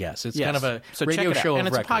fascinating guests. It's kind of a radio show and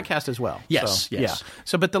of it's record. a podcast as well. Yes, so, yes. Yeah.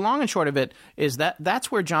 So, but the long and short of it is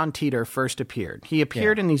that's where John Titor first appeared. He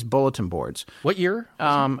appeared in these bulletin boards. What year?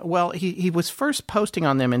 Well, he was first posting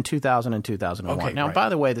on them in 2000 and 2001. Okay, now, by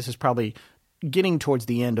the way, this is probably getting towards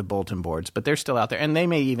the end of bulletin boards, but they're still out there, and they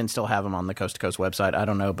may even still have them on the Coast to Coast website. I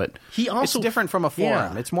don't know, but it's different from a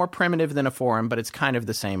forum. It's more primitive than a forum, but it's kind of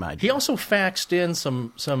the same idea. He also faxed in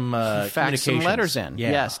some communications. Letters in,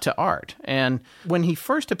 yes, to Art. And when he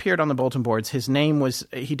first appeared on the bulletin boards, his name was,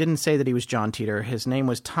 he didn't say that he was John Titor. His name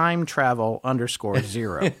was Time Travel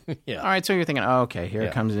 _0. All right, so you're thinking, oh, okay,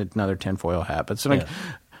 here comes another tinfoil hat. But so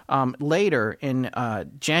later, in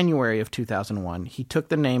January of 2001, he took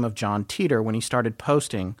the name of John Titor when he started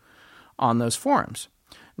posting on those forums.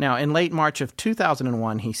 Now, in late March of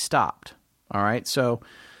 2001, he stopped. All right, so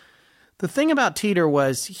the thing about Titor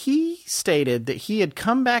was he stated that he had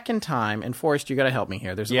come back in time, and Forrest, you got to help me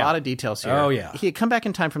here. There's a lot of details here. Oh, yeah. He had come back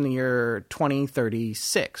in time from the year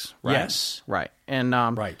 2036, right? Yes. Right. And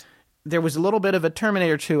there was a little bit of a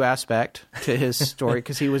Terminator 2 aspect to his story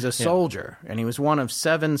because he was a soldier, and he was one of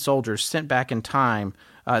 7 soldiers sent back in time.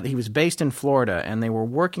 He was based in Florida, and they were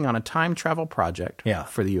working on a time travel project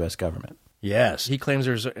for the U.S. government. Yes. He claims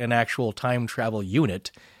there's an actual time travel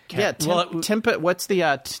unit. What's the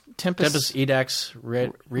Tempest Edax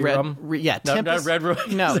Rerum? Tempest, not Red Rum.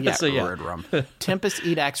 No, Red Rum. Tempest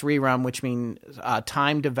Edax Rerum, which means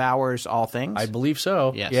time devours all things. I believe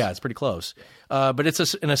so. Yes. Yeah, it's pretty close. But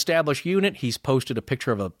it's an established unit. He's posted a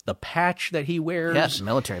picture of the patch that he wears. Yes,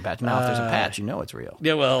 military patch. Now, if there's a patch, you know it's real.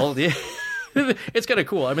 Yeah, well, it's kind of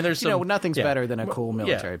cool. I mean, there's some... nothing's better than a cool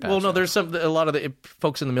military patch. Well, no, there's a lot of the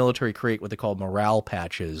folks in the military create what they call morale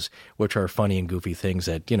patches, which are funny and goofy things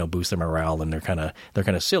that, boost their morale, and they're kind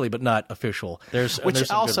of silly, but not official. There's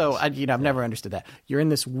also, I've never understood that. You're in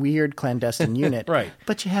this weird clandestine unit, right?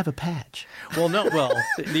 But you have a patch. Well, no,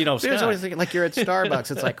 there's always like you're at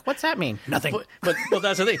Starbucks. It's like, what's that mean? Nothing. But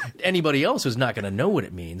that's the thing. Anybody else is not going to know what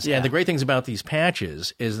it means. Yeah. And the great things about these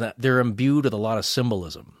patches is that they're imbued with a lot of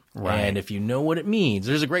symbolism. Right. And if you know what it means,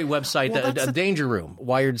 there's a great website, a Danger Room.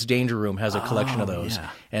 Wired's Danger Room has a collection of those,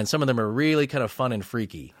 and some of them are really kind of fun and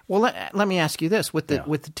freaky. Well, let me ask you this: with the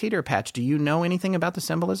Titor patch, do you know anything about the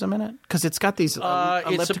symbolism in it? Because it's got these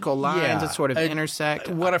elliptical lines that sort of intersect.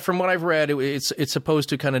 From what I've read, it's supposed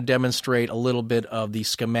to kind of demonstrate a little bit of the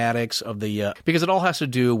schematics of the because it all has to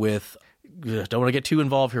do with. Don't want to get too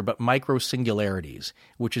involved here, but micro singularities,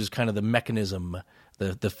 which is kind of the mechanism.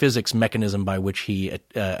 The physics mechanism by which he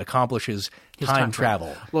accomplishes his time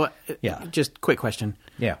travel. Well, just quick question.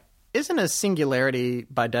 Yeah. Isn't a singularity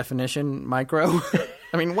by definition micro?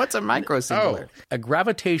 I mean, what's a micro singularity? A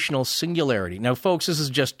gravitational singularity. Now, folks, this is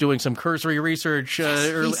just doing some cursory research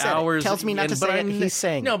early hours. Tells me not to say it. He's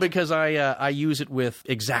saying no, because I use it with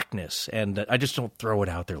exactness, and I just don't throw it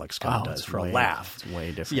out there like Scott does for a laugh. It's way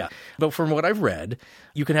different. Yeah. But from what I've read,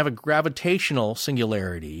 you can have a gravitational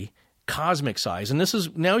singularity, cosmic size, and this is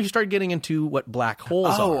now you start getting into what black holes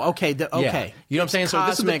are. Oh, okay, okay. You know what I'm saying?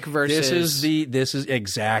 Cosmic versus this is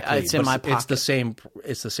exactly. It's in my pocket. It's the same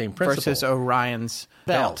principle. Versus Orion's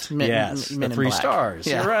belt. Yes, men the 3 stars.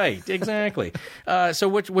 Yeah. You're right, exactly. So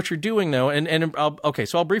what you're doing though, and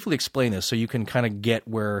I'll briefly explain this so you can kind of get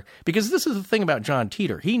where, because this is the thing about John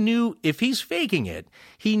Titor. He knew if he's faking it,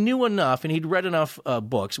 he knew enough, and he'd read enough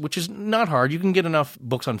books, which is not hard. You can get enough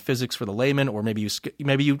books on physics for the layman, or maybe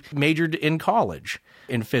you major majored in college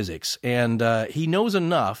in physics, and he knows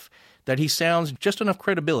enough that he sounds just enough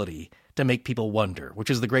credibility to make people wonder, which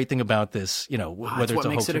is the great thing about this, whether it's a hoax or not. That's what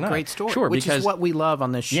makes it a great story, sure, which is what we love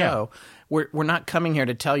on this show. Yeah. We're not coming here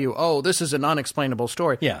to tell you, oh, this is an unexplainable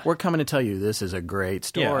story. Yeah. We're coming to tell you this is a great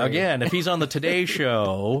story. Yeah, again, if he's on the Today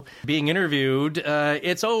Show being interviewed,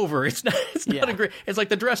 it's over. It's not a great. It's like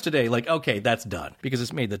the dress today. Like, okay, that's done because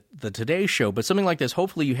it's made the Today Show. But something like this,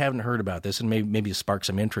 hopefully you haven't heard about this and maybe spark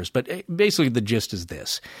some interest. But basically, the gist is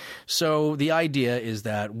this. So the idea is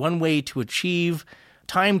that one way to achieve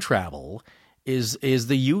time travel is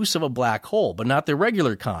the use of a black hole, but not the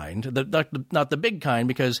regular kind, not the big kind,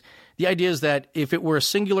 because the idea is that if it were a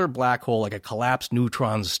singular black hole, like a collapsed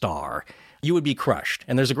neutron star, you would be crushed.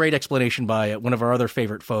 And there's a great explanation by one of our other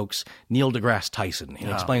favorite folks, Neil deGrasse Tyson. He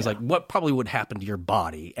explains like what probably would happen to your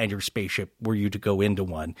body and your spaceship were you to go into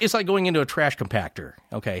one. It's like going into a trash compactor.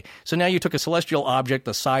 Okay, so now you took a celestial object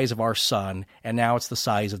the size of our sun, and now it's the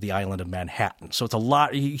size of the island of Manhattan. So it's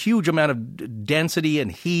a huge amount of density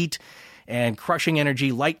and heat and crushing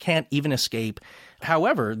energy. Light can't even escape.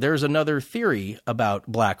 However, there's another theory about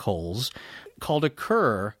black holes called a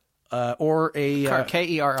Kerr, or a...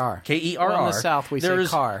 K-E-R-R. K-E-R-R. Well, in the South, we say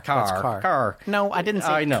car. That's car. Car. No, I didn't say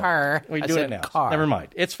I know. car. We I do said it now. car. Never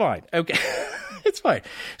mind. It's fine. Okay. It's fine.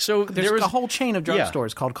 So there's a whole chain of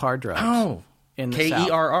drugstores called car drugs. Oh. In the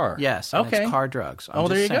K-E-R-R. South. Yes. And Okay. It's car drugs. Oh,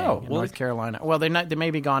 there you go. In North Carolina. Well, they may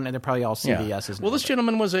be gone, and they're probably all CVS's. Well, this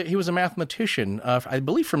gentleman was a mathematician, I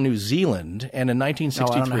believe from New Zealand, and in 1963.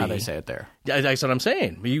 I don't know how they say it there. That's what I'm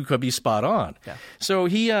saying. You could be spot on. Yeah. So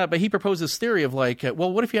he proposed this theory of like,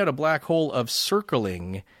 well, what if you had a black hole of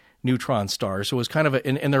circling neutron stars? So it was kind of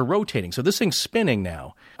and they're rotating. So this thing's spinning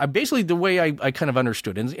now. Basically, the way I kind of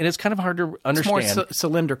understood, and it's kind of hard to understand. It's more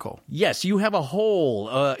cylindrical. Yes, you have a hole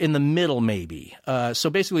in the middle, maybe. So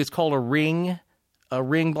basically, it's called a ring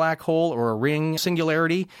black hole or a ring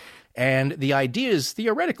singularity. And the idea is,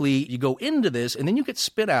 theoretically, you go into this, and then you get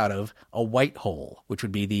spit out of a white hole, which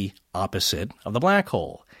would be the opposite of the black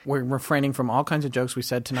hole. We're refraining from all kinds of jokes. We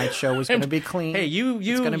said tonight's show was going to be clean. Hey,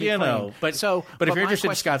 it's gonna be clean. But if you're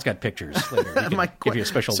interested, Scott's got pictures later. He can give you a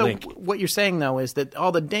special link. So what you're saying, though, is that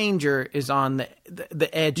all the danger is on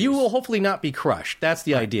the edges. You will hopefully not be crushed. That's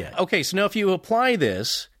the idea. Okay, so now if you apply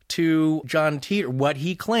this to John Titor, what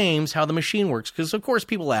he claims, how the machine works. Because, of course,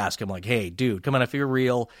 people ask him, like, hey, dude, come on, if you're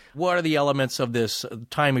real, what are the elements of this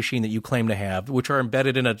time machine that you claim to have, which are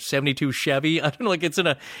embedded in a 72 Chevy? I don't know, like it's in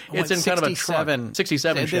kind of a trunk.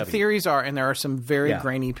 67 Chevy. The theories are, and there are some very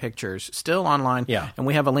grainy pictures still online, and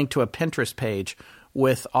we have a link to a Pinterest page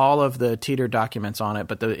with all of the Titor documents on it,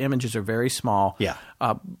 but the images are very small. Yeah.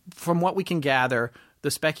 From what we can gather, the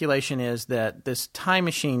speculation is that this time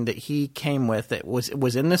machine that he came with that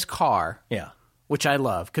was in this car, which I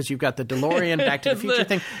love because you've got the DeLorean Back to the Future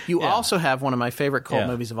thing. You also have one of my favorite cult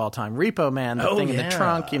movies of all time, Repo Man, the thing in the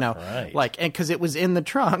trunk, right. like, and because it was in the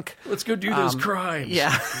trunk. Let's go do those crimes.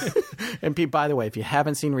 Yeah. And Pete, by the way, if you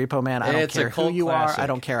haven't seen Repo Man, I don't care who you are. I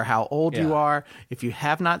don't care how old you are. If you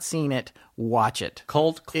have not seen it, watch it.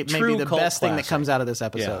 It may be the best thing that comes out of this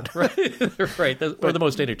episode. Yeah. Right. Or the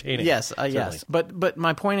most entertaining. Yes, yes. But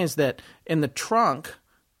my point is that in the trunk,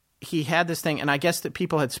 he had this thing, and I guess that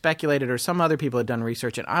people had speculated, or some other people had done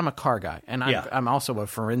research, and I'm a car guy, and I'm also a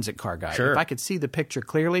forensic car guy. Sure. If I could see the picture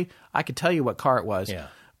clearly, I could tell you what car it was,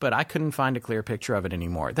 but I couldn't find a clear picture of it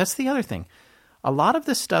anymore. That's the other thing. A lot of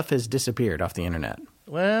this stuff has disappeared off the internet.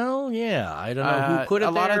 Well, yeah, I don't know who put it there.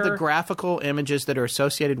 A lot of the graphical images that are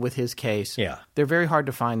associated with his case, they're very hard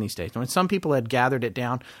to find these days. When some people had gathered it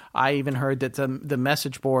down, I even heard that the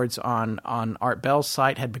message boards on Art Bell's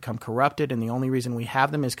site had become corrupted, and the only reason we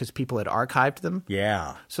have them is because people had archived them.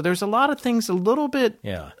 Yeah. So there's a lot of things, a little bit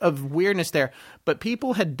of weirdness there, but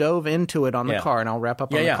people had dove into it on the car, and I'll wrap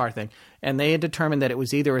up on the car thing, and they had determined that it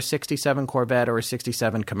was either a 67 Corvette or a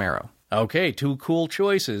 67 Camaro. Okay, two cool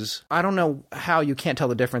choices. I don't know how you can't tell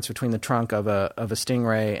the difference between the trunk of a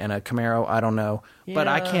Stingray and a Camaro. I don't know, but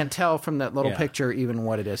I can't tell from that little picture even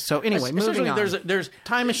what it is. So anyway, moving on. There's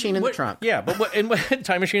time machine in the trunk. Yeah, but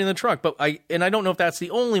time machine in the trunk. But I don't know if that's the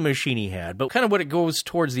only machine he had. But kind of what it goes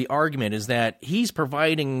towards the argument is that he's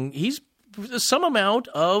some amount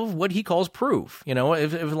of what he calls proof. You know,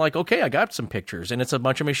 if like, okay, I got some pictures and it's a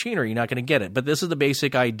bunch of machinery, you're not going to get it. But this is the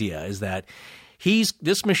basic idea: is that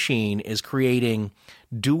this machine is creating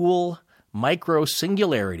dual micro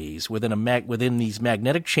singularities within these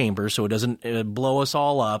magnetic chambers, so it doesn't blow us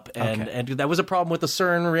all up. And that was a problem with the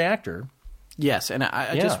CERN reactor. Yes, and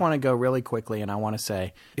I just want to go really quickly, and I want to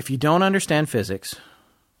say, if you don't understand physics,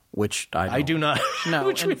 which I don't. I do not. No,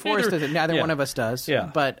 Which and Forrest doesn't. Neither Yeah. one of us does. Yeah.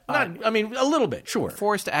 But Not, I mean, a little bit, sure.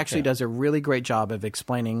 Forrest actually does a really great job of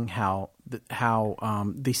explaining how the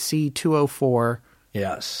C204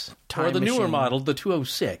 Yes. time Or the newer machine- model, the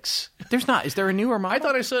 206. There's not. Is there a newer model? I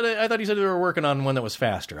thought he said they were working on one that was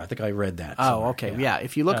faster. I think I read that. Oh, somewhere. okay. Yeah.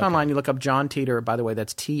 If you look online, you look up John Titor. By the way,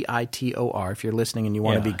 that's Titor. If you're listening and you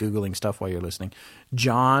want to Yeah. be Googling stuff while you're listening,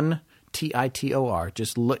 John Titor.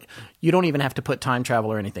 Just look. You don't even have to put time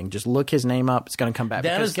travel or anything. Just look his name up. It's going to come back.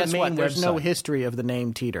 That because is the guess main what? There's no website. history of the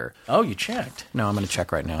name Titor. Oh, you checked. No, I'm going to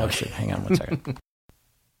check right now. Actually, hang on one second.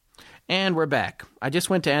 And we're back. I just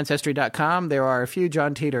went to Ancestry.com. There are a few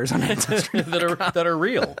John Titors on Ancestry. that are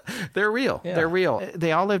real. They're real. Yeah. They're real.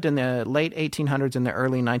 They all lived in the late 1800s and the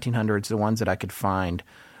early 1900s, the ones that I could find.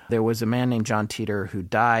 There was a man named John Titor who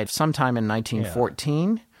died sometime in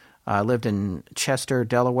 1914, lived in Chester,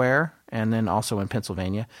 Delaware, and then also in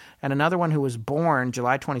Pennsylvania. And another one who was born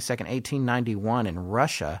July 22nd, 1891 in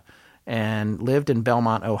Russia and lived in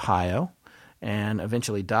Belmont, Ohio, and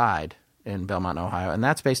eventually died in Belmont, Ohio. And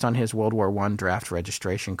that's based on his World War I draft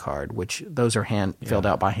registration card, which those are filled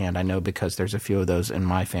out by hand. I know because there's a few of those in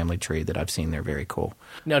my family tree that I've seen. They're very cool.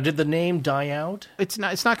 Now, did the name die out? It's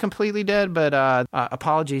not completely dead, but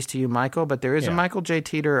apologies to you, Michael. But there is a Michael J.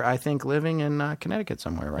 Titor, I think, living in Connecticut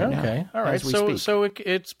somewhere right now. Okay, all right. As we speak. So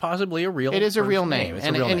it's possibly a real. It is a real person name. It's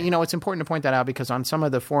And a real name. you know, it's important to point that out because on some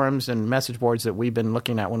of the forums and message boards that we've been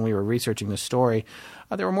looking at when we were researching the story,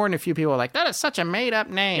 there were more than a few people like, that is such a made-up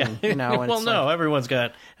name. You know, and well, it's no, like, everyone's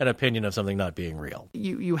got an opinion of something not being real.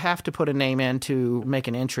 you have to put a name in to make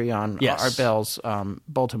an entry on Yes. Art Bell's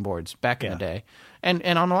bulletin boards back in the day. And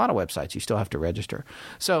on a lot of websites, you still have to register.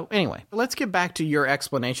 So anyway, let's get back to your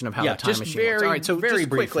explanation of how the time just machine very, works. All right, so very just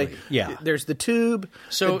quickly, briefly. Yeah. there's the tube,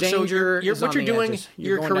 So the danger you're is what on you're the doing. edges.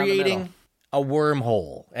 You're going down the creating middle. a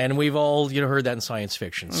wormhole, and we've all heard that in science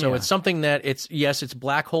fiction. So it's something that it's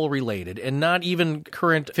black hole related, and not even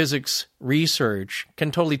current physics research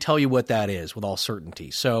can totally tell you what that is with all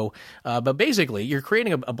certainty. So, but basically, you're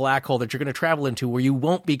creating a black hole that you're going to travel into where you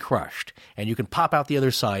won't be crushed, and you can pop out the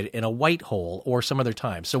other side in a white hole or some other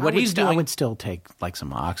time. So what he's I doing, would still take like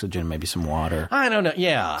some oxygen, maybe some water, I don't know,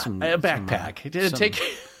 a backpack. Take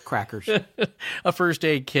crackers. a first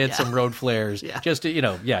aid kit, some road flares. Just you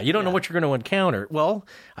don't know what you're going to encounter. Well,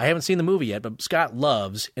 I haven't seen the movie yet, but Scott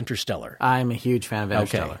loves Interstellar. I'm a huge fan of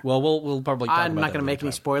Interstellar. Okay. Well, we'll probably talk I'm about not that going to make another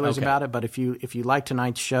any time. spoilers Okay. about it, but if you like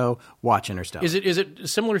tonight's show, watch Interstellar. Is it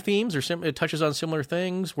similar themes or it touches on similar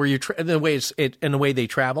things where you in the way they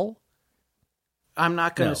travel? I'm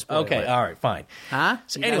not going to spoil Okay, it. all right, fine. Huh?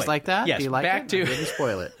 So You anyway, guys like that? yes, Do you like back it? to- I didn't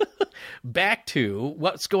spoil it. Back to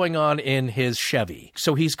what's going on in his Chevy.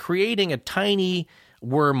 So he's creating a tiny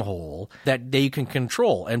wormhole that they can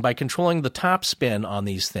control. And by controlling the top spin on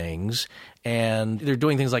these things, and they're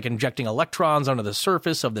doing things like injecting electrons onto the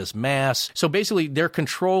surface of this mass. So basically, they're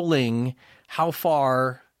controlling how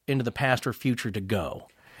far into the past or future to go.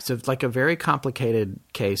 So it's like a very complicated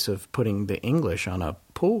case of putting the English on a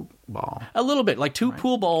pool ball. A little bit, like two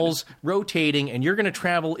pool balls rotating, and you're going to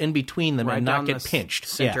travel in between them Right and not down get the pinched.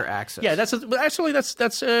 center axis. Yeah, that's a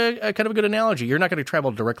kind of a good analogy. You're not going to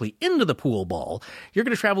travel directly into the pool ball. You're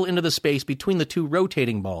going to travel into the space between the two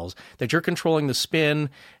rotating balls that you're controlling the spin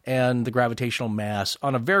and the gravitational mass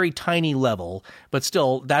on a very tiny level. But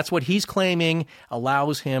still, that's what he's claiming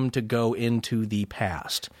allows him to go into the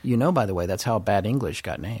past. You know, by the way, that's how Bad English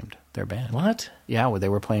got named. Their band. What? Yeah, well, they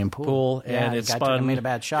were playing pool. Pool, yeah, and the it guy spun. made a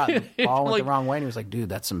bad shot. And the ball went Like- the wrong way, and he was like, dude,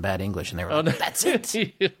 that's some bad English. And they were like, that's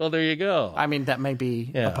it. Well, there you go. I mean, that may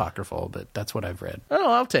be apocryphal, but that's what I've read.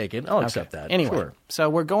 Oh, I'll take it. I'll accept that. Anyway, Sure. so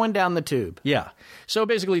we're going down the tube. Yeah. So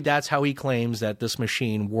basically, that's how he claims that this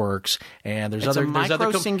machine works. And there's It's other a micro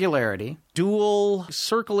there's singularity. dual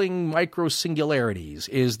circling micro singularities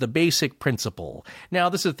is the basic principle. Now,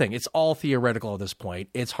 this is the thing; it's all theoretical at this point.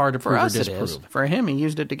 It's hard to For prove or us, it disprove. is. For him, he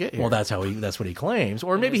used it to get here. Well, that's what he claims.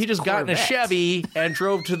 Or maybe he just got in a Corvette. Chevy and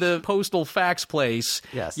drove to the postal fax place,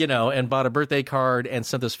 Yes. and bought a birthday card and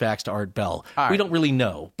sent this fax to Art Bell. All right. We don't really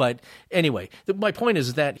know. But anyway, my point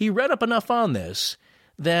is that he read up enough on this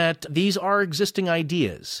that these are existing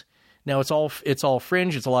ideas. Now it's all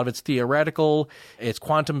fringe. It's a lot of it's theoretical. It's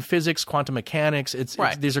quantum physics, quantum mechanics.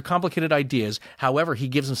 These are complicated ideas. However, he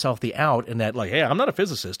gives himself the out in that, like, hey, I'm not a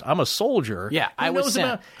physicist. I'm a soldier. Yeah, Who I was knows sent.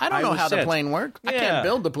 about- I don't know was how the sent. plane works. I Yeah. can't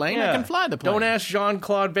build the plane. I can fly the plane. Don't ask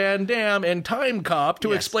Jean-Claude Van Damme and Time Cop to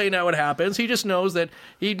Yes. explain how it happens. He just knows that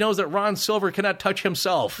Ron Silver cannot touch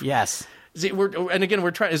himself. Yes.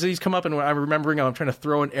 We're trying. As these come up, and I'm remembering, I'm trying to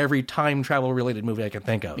throw in every time travel related movie I can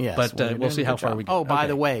think of. Yes, but we'll see how far we get. Oh, by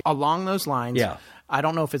the way, along those lines, I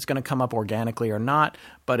don't know if it's going to come up organically or not,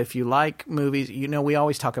 but if you like movies, we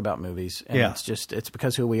always talk about movies, and it's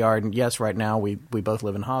because who we are. And yes, right now we both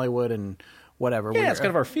live in Hollywood and whatever. Yeah, it's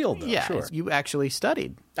kind of our field, though. Yeah, sure. You actually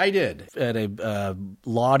studied. I did at a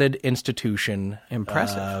lauded institution.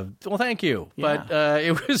 Impressive. Well, thank you. Yeah. But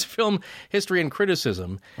it was film history and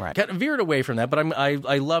criticism. Right. Got veered away from that, but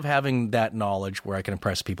I love having that knowledge where I can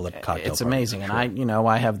impress people at cocktail parties. It's amazing, sure. And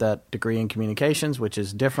I have that degree in communications, which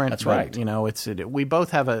is different. That's right. We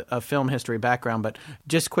both have a film history background, but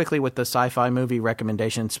just quickly with the sci-fi movie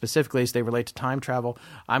recommendations, specifically as they relate to time travel,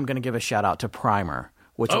 I'm going to give a shout out to Primer,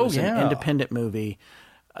 which was an independent movie.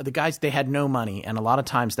 The guys, they had no money, and a lot of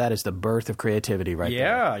times that is the birth of creativity right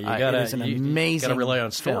there. Yeah, it is an amazing gotta rely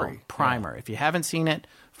on story. film, Primer. If you haven't seen it,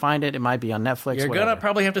 find it. It might be on Netflix. You're going to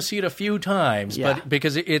probably have to see it a few times, but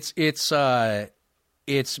because it's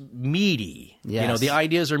meaty. Yes. The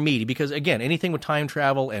ideas are meaty because, again, anything with time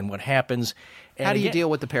travel and what happens. And how do you deal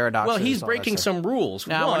with the paradoxes? Well, he's breaking some rules.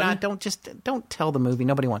 No, we're not. Don't tell the movie.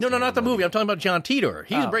 Nobody wants. No, not the movie. I'm talking about John Titor.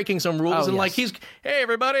 He's breaking some rules, and hey,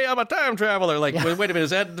 everybody, I'm a time traveler. Like, wait a minute,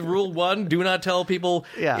 is that the rule 1? Do not tell people.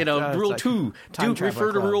 Rule 2. Do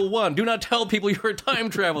refer to rule 1. Do not tell people you're a time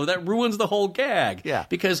traveler. That ruins the whole gag. Yeah.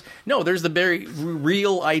 Because there's the very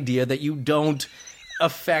real idea that you don't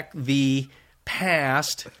affect the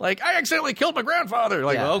past, like I accidentally killed my grandfather.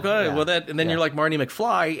 Like, and then you're like Marty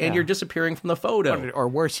McFly, and you're disappearing from the photo. Or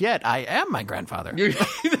worse yet, I am my grandfather.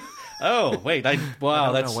 Oh wait, I don't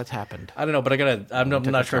know what's happened. I don't know, but I'm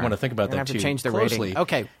not sure I want to think about that too closely. Have to change the closely. rating.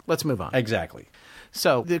 Okay, let's move on. Exactly.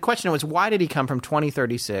 So the question was, why did he come from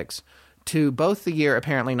 2036 to both the year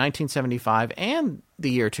apparently 1975 and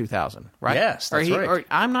the year 2000? Right? Yes, that's right. Or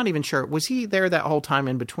I'm not even sure. Was he there that whole time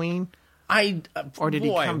in between? Or did he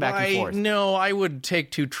come back and forth? No, I would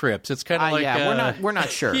take 2 trips. It's kind of like we're not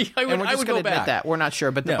sure. I would go admit back. that we're not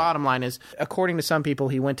sure. But the bottom line is, according to some people,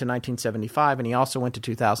 he went to 1975 and he also went to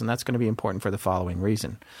 2000. That's going to be important for the following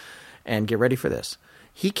reason. And get ready for this.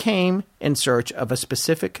 He came in search of a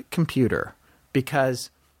specific computer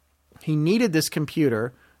because he needed this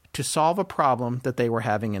computer to solve a problem that they were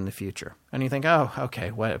having in the future. And you think, oh,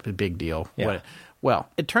 okay, what a big deal. Yeah. Well,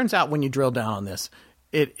 it turns out when you drill down on this,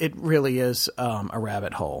 It really is a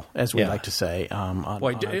rabbit hole, as we like to say. On our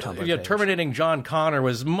Tumblr page. Terminating John Connor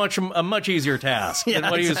was a much easier task than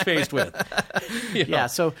what he was faced with.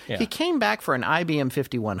 So he came back for an IBM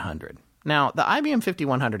 5100. Now, the IBM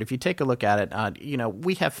 5100, if you take a look at it,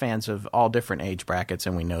 we have fans of all different age brackets,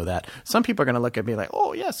 and we know that. Some people are going to look at me like,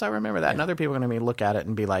 oh, yes, I remember that. And other people are going to look at it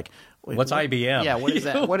and be like, what's IBM? Yeah, what is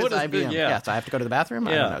that? What is IBM? Yeah. So I have to go to the bathroom?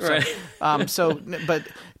 Yeah, I don't know. Right. But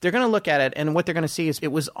they're going to look at it, and what they're going to see is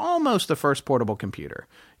it was almost the first portable computer.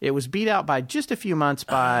 It was beat out by just a few months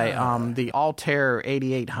by the Altair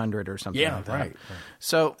 8800 or something like that. Right.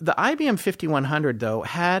 So the IBM 5100, though,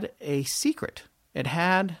 had a secret. It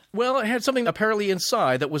had something apparently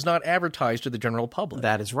inside that was not advertised to the general public.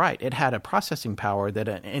 That is right. It had a processing power that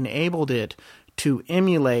enabled it to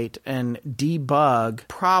emulate and debug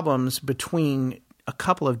problems between a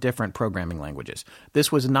couple of different programming languages.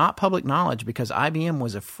 This was not public knowledge because IBM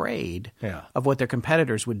was afraid of what their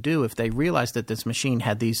competitors would do if they realized that this machine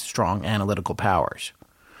had these strong analytical powers.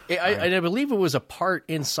 I believe it was a part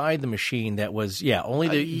inside the machine that was, only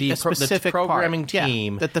the programming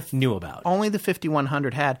team that knew about. Only the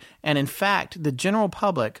 5100 had. And in fact, the general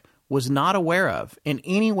public was not aware of in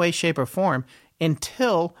any way, shape, or form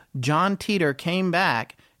until John Titor came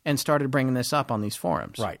back and started bringing this up on these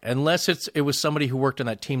forums. Right. Unless it was somebody who worked on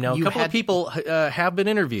that team. Now, a couple of people have been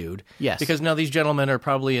interviewed. Yes. Because now these gentlemen are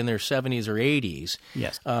probably in their 70s or 80s.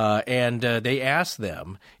 Yes. And they asked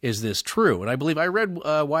them, is this true? And I believe I read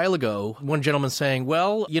a while ago one gentleman saying,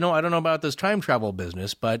 well, I don't know about this time travel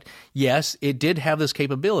business, but yes, it did have this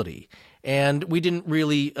capability. And we didn't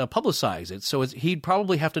really publicize it. So he'd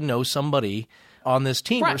probably have to know somebody on this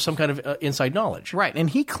team or some kind of inside knowledge. Right. And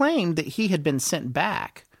he claimed that he had been sent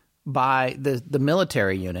back by the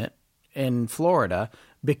military unit in Florida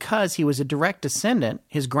because he was a direct descendant.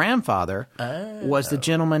 His grandfather was the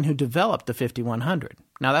gentleman who developed the 5100.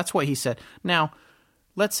 Now, that's what he said. Now,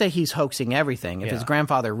 let's say he's hoaxing everything. If his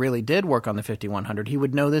grandfather really did work on the 5100, he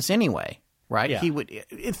would know this anyway, right? Yeah. He would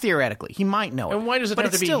theoretically. He might know it. And why does it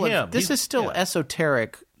have to be him? This is still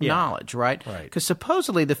esoteric knowledge, right? Right. Because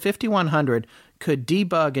supposedly the 5100 could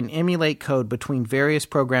debug and emulate code between various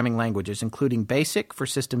programming languages, including BASIC for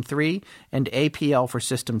System 3 and APL for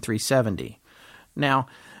System 370. Now,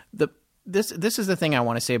 This is the thing I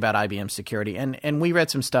want to say about IBM security, and we read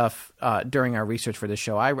some stuff during our research for this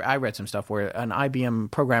show. I read some stuff where an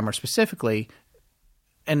IBM programmer specifically,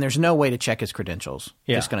 and there's no way to check his credentials.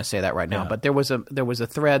 Yeah. Just going to say that right now. Yeah. But there was a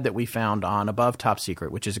thread that we found on Above Top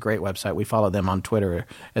Secret, which is a great website. We follow them on Twitter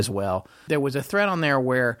as well. There was a thread on there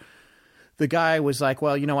where the guy was like,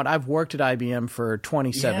 well, you know what? I've worked at IBM for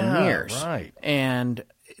 27 years. Right. And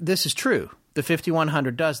this is true. The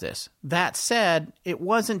 5100 does this. That said, it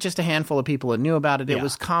wasn't just a handful of people that knew about it. It Yeah.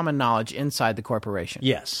 was common knowledge inside the corporation.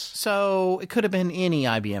 Yes. So it could have been any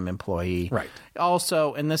IBM employee. Right.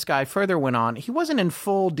 Also, and this guy further went on, he wasn't in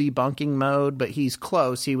full debunking mode, but he's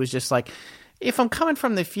close. He was just like, if I'm coming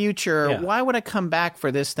from the future, Yeah. why would I come back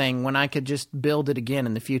for this thing when I could just build it again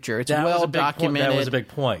in the future? It's That was well a big point. documented. That was a big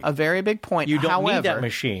point. A very big point. You don't However, need that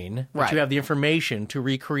machine, but Right. you have the information to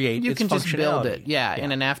recreate you its can just build functionality. it,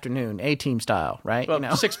 in an afternoon, A-team style, right? Well, you know?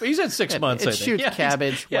 he said 6 months, It I think. shoots Yeah,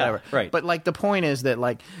 cabbage, yeah, whatever. right. But like the point is that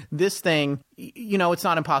like this thing, it's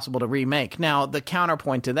not impossible to remake. Now the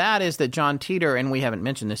counterpoint to that is that John Titor, and we haven't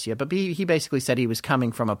mentioned this yet, but he basically said he was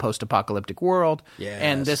coming from a post-apocalyptic world,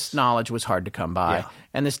 and this knowledge was hard to come by, Yeah.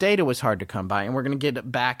 and this data was hard to come by. And we're going to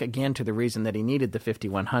get back again to the reason that he needed the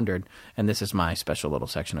 5100. And this is my special little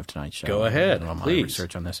section of tonight's show. Go ahead, My please.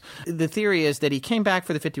 research on this. The theory is that he came back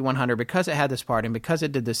for the 5100 because it had this part and because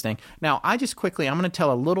it did this thing. Now, I'm going to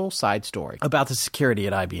tell a little side story about the security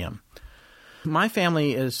at IBM. My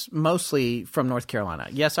family is mostly from North Carolina.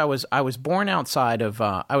 Yes, I was born outside of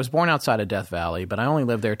Death Valley, but I only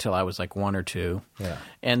lived there till I was like 1 or 2. Yeah.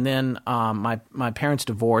 And then my parents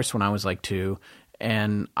divorced when I was like 2,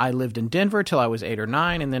 and I lived in Denver till I was 8 or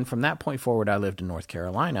 9, and then from that point forward, I lived in North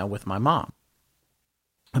Carolina with my mom.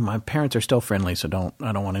 And my parents are still friendly, so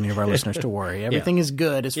I don't want any of our listeners to worry. Everything is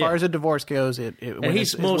good as far as a divorce goes. And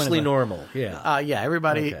he's mostly normal. Yeah.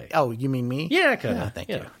 Everybody. Okay. Oh, you mean me? Yeah, kind of. Thank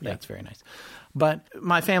Yeah, you. yeah. That's very nice. But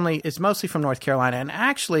my family is mostly from North Carolina, and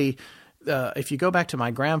actually, if you go back to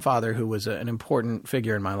my grandfather, who was an important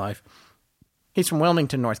figure in my life, he's from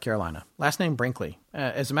Wilmington, North Carolina. Last name Brinkley.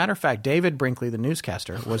 As a matter of fact, David Brinkley, the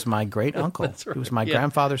newscaster, was my great uncle. That's right. He was my Yeah.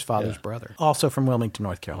 grandfather's father's brother, also from Wilmington,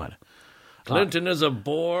 North Carolina. Clinton is a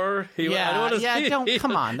bore. Come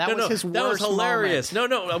on. That was his worst That was hilarious.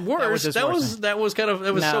 moment. No, worse. his that worst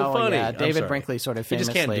was so funny. Yeah, I'm David sorry. Brinkley sort of You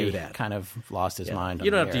just famously can't do that. kind of lost his mind. You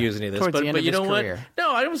don't have to use any of this, Towards the end but of you his know what? career.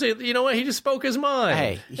 No, I don't say. You know what? He just spoke his mind.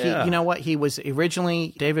 Hey, you know what? He was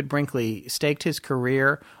originally, David Brinkley staked his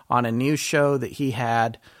career on a news show that he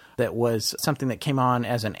had that was something that came on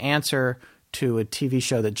as an answer to a TV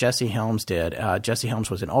show that Jesse Helms did. Jesse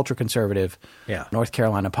Helms was an ultra-conservative North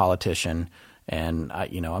Carolina politician. And,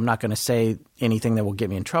 I'm not going to say anything that will get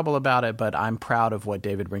me in trouble about it, but I'm proud of what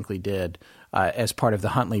David Brinkley did as part of the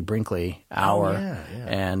Huntley-Brinkley Hour. Oh, yeah.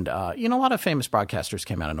 And, a lot of famous broadcasters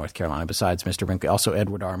came out of North Carolina besides Mr. Brinkley. Also,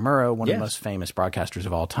 Edward R. Murrow, one of the most famous broadcasters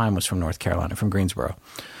of all time, was from North Carolina, from Greensboro.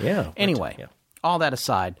 Yeah. Anyway, all that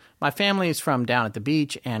aside, my family is from down at the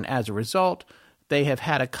beach, and as a result, they have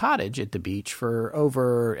had a cottage at the beach for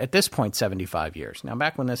over, at this point, 75 years. Now,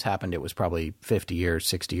 back when this happened, it was probably 50 years,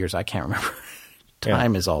 60 years. I can't remember.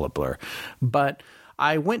 Time is all a blur. But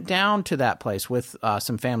I went down to that place with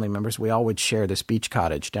some family members. We all would share this beach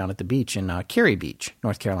cottage down at the beach in Curie Beach,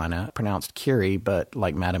 North Carolina, pronounced Curie, but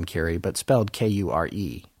like Madame Curie, but spelled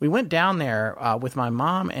K-U-R-E. We went down there with my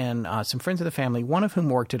mom and some friends of the family, one of whom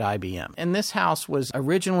worked at IBM. And this house was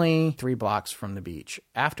originally 3 blocks from the beach.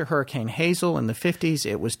 After Hurricane Hazel in the 50s,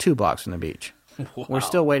 it was 2 blocks from the beach. Wow. We're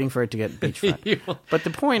still waiting for it to get beachfront. But the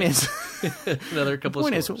point is,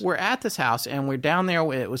 we're at this house and we're down there.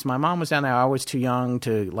 My mom was down there. I was too young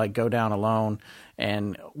to go down alone.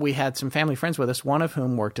 And we had some family friends with us, one of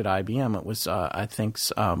whom worked at IBM. It was, I think,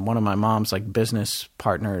 one of my mom's business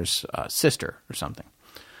partner's sister or something.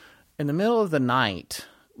 In the middle of the night,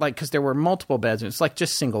 because there were multiple beds, and it's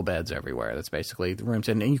just single beds everywhere. That's basically the rooms,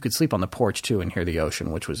 and you could sleep on the porch too and hear the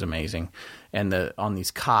ocean, which was amazing. And on these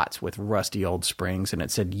cots with rusty old springs, and it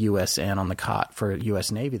said USN on the cot for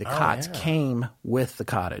U.S. Navy. The cots came with the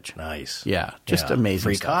cottage. Nice, just amazing.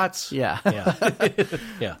 Free stuff. cots, yeah.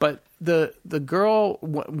 Yeah. But the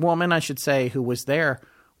woman, I should say, who was there,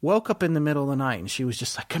 woke up in the middle of the night, and she was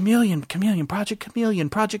just like, Chameleon, Project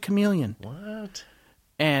Chameleon. What?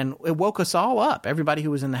 And it woke us all up, everybody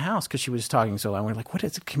who was in the house, because she was talking so loud. We're like, what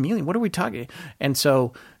is a chameleon? What are we talking? And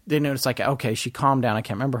so they noticed, okay, she calmed down. I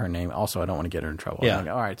can't remember her name. Also, I don't want to get her in trouble. Yeah. I'm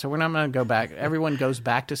all right, so we're not going to go back. Everyone goes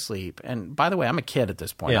back to sleep. And by the way, I'm a kid at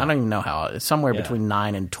this point. Yeah. I don't even know how. It's somewhere between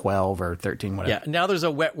 9 and 12 or 13, whatever. Yeah, now there's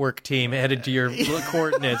a wet work team headed to your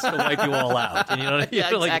coordinates to wipe you all out. And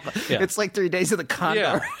Exactly. It's like 3 days of the condor.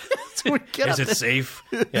 Yeah. So we get Is up it safe?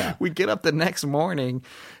 Yeah. We get up the next morning.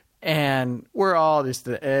 And we're all just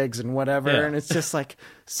the eggs and whatever. Yeah. And it's just like,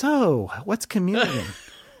 so what's communion?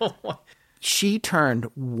 She turned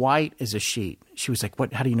white as a sheet. She was like,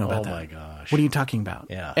 "What? How do you know about that? Oh my gosh! What are you talking about?"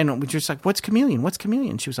 Yeah. And we're just like, "What's chameleon? What's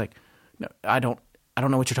chameleon?" She was like, "No, I don't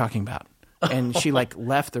know what you're talking about." And she like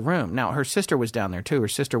left the room. Now her sister was down there too. Her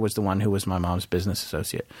sister was the one who was my mom's business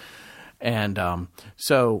associate, and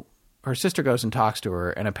so her sister goes and talks to her,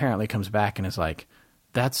 and apparently comes back and is like,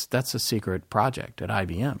 "That's a secret project at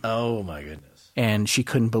IBM." Oh my goodness! And she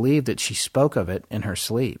couldn't believe that she spoke of it in her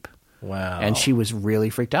sleep. Wow. And she was really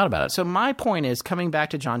freaked out about it. So my point is, coming back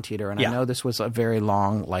to John Titor, and I know this was a very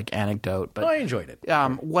long anecdote, but I enjoyed it.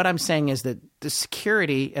 What I'm saying is that the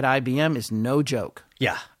security at IBM is no joke.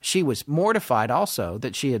 Yeah. She was mortified also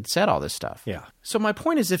that she had said all this stuff. Yeah. So my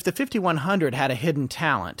point is, if the 5100 had a hidden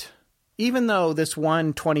talent, even though this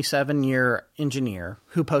one 27-year engineer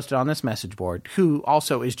who posted on this message board, who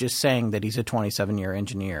also is just saying that he's a 27-year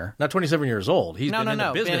engineer. Not 27 years old. He's been in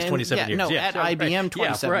the business 27 years. No, at IBM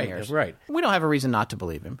 27 years. Right. We don't have a reason not to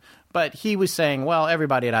believe him. But he was saying, well,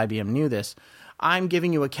 everybody at IBM knew this. I'm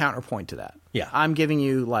giving you a counterpoint to that. Yeah. I'm giving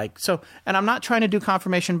you and I'm not trying to do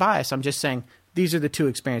confirmation bias. I'm just saying these are the two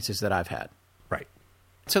experiences that I've had. Right.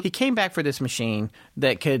 So he came back for this machine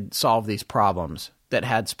that could solve these problems, that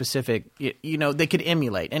had specific, they could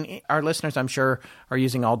emulate. And our listeners, I'm sure, are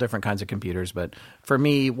using all different kinds of computers. But for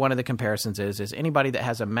me, one of the comparisons is anybody that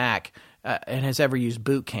has a Mac and has ever used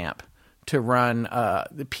Boot Camp to run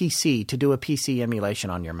the PC, to do a PC emulation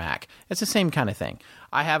on your Mac. It's the same kind of thing.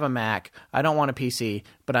 I have a Mac. I don't want a PC,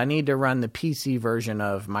 but I need to run the PC version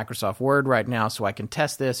of Microsoft Word right now so I can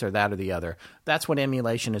test this or that or the other. That's what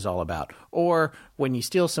emulation is all about. Or when you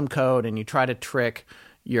steal some code and you try to trick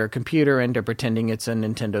your computer into pretending it's a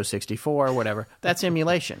Nintendo 64 or whatever. That's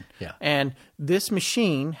emulation. Yeah. And this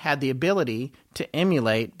machine had the ability to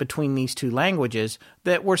emulate between these two languages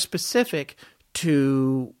that were specific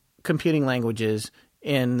to computing languages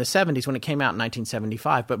in the 70s when it came out in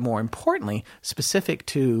 1975, but more importantly, specific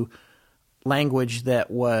to language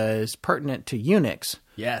that was pertinent to Unix.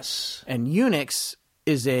 Yes. And Unix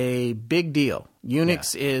is a big deal.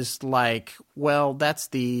 Unix is like, well, that's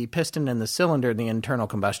the piston and the cylinder in the internal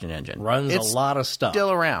combustion engine. Runs it's a lot of stuff.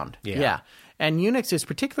 Still around. Yeah. And Unix is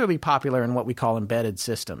particularly popular in what we call embedded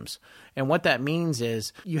systems. And what that means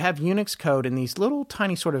is you have Unix code in these little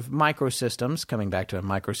tiny sort of microsystems, coming back to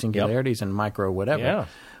micro singularities and micro whatever,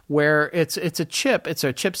 where it's a chip, it's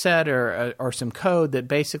a chipset or some code that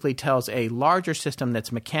basically tells a larger system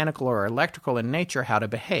that's mechanical or electrical in nature how to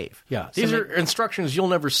behave. Yeah. These are instructions you'll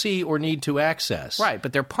never see or need to access. Right,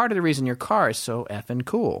 but they're part of the reason your car is so effing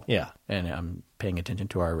cool. Yeah. And I'm paying attention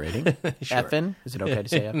to our rating. Effing? Is it okay to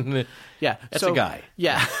say effing? Yeah. That's a guy.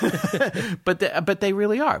 Yeah. but they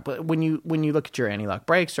really are. But when you look at your anti-lock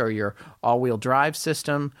brakes or your all-wheel drive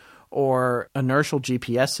system or inertial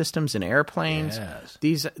GPS systems in airplanes,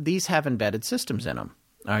 these have embedded systems in them.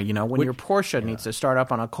 When your Porsche needs to start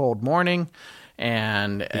up on a cold morning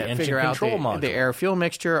and figure out the air-fuel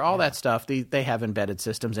mixture, all that stuff, they have embedded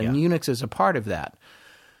systems, and Unix is a part of that.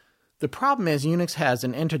 The problem is Unix has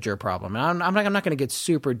an integer problem. And I'm not going to get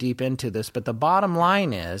super deep into this, but the bottom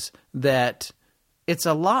line is that it's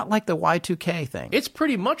a lot like the Y2K thing. It's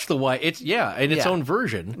pretty much the in its own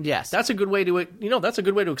version. Yes. That's a good way to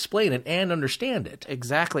explain it and understand it.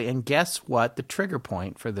 Exactly. And guess what the trigger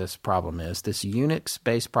point for this problem is? This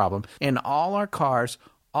Unix-based problem in all our cars,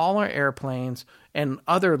 all our airplanes, and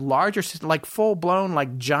other larger systems, like full-blown,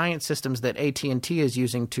 like giant systems that AT&T is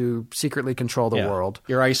using to secretly control the world.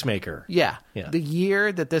 Your ice maker. Yeah. The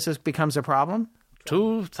year that this becomes a problem?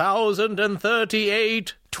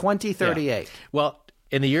 2038. 2038. Yeah. Well,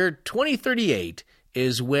 in the year 2038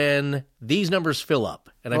 is when these numbers fill up.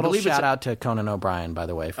 And I believe shout out to Conan O'Brien, by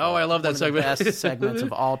the way. I love that segment. One of the best segments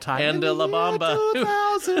of all time. And La Bamba.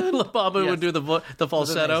 La Bamba would do the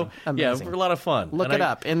falsetto. Amazing. Yeah, a lot of fun. Look it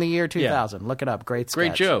up. In the year 2000. Look it up. Great sketch.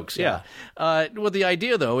 Great jokes, yeah. Well, the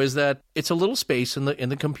idea, though, is that it's a little space in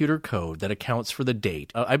the computer code that accounts for the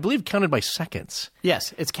date. I believe counted by seconds.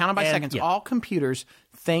 Yes, it's counted by seconds. All computers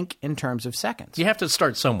think in terms of seconds. You have to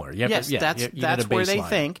start somewhere. That's where they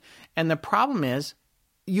think. And the problem is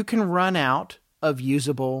you can run out of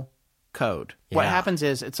usable code. Yeah. What happens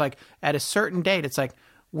is it's like at a certain date, it's like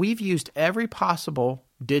we've used every possible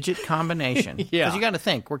digit combination. Because you got to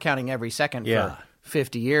think we're counting every second for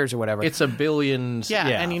 50 years or whatever. It's a billion.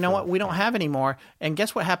 And you know what? We don't have any more. And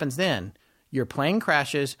guess what happens then? Your plane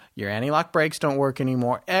crashes, your anti-lock brakes don't work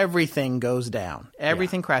anymore, everything goes down.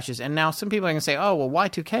 Everything crashes. And now some people are going to say, oh, well,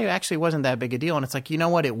 Y2K actually wasn't that big a deal. And it's like, you know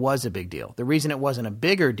what? It was a big deal. The reason it wasn't a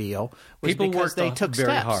bigger deal was because they took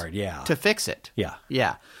very steps hard, to fix it. Yeah.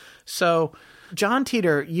 Yeah. So John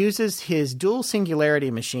Titor uses his dual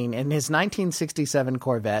singularity machine in his 1967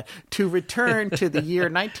 Corvette to return to the year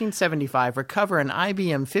 1975, recover an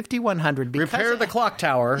IBM 5100. Repair the clock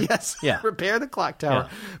tower. Yes, Yeah. repair the clock tower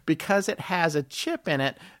because it has a chip in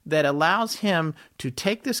it that allows him to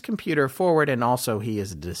take this computer forward, and also he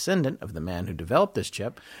is a descendant of the man who developed this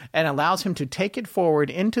chip, and allows him to take it forward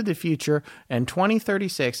into the future in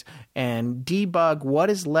 2036 and debug what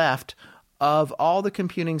is left of all the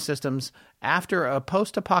computing systems after a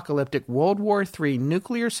post-apocalyptic World War III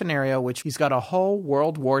nuclear scenario, which he's got a whole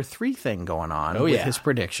World War III thing going on with his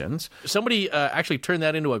predictions. Somebody actually turned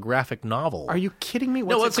that into a graphic novel. Are you kidding me?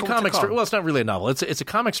 No, it's a comic strip. Well, it's not really a novel. It's a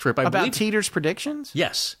comic strip. I About believe. Titor's predictions?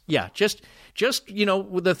 Yes. Yeah. Just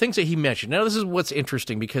with the things that he mentioned. Now, this is what's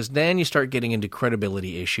interesting because then you start getting into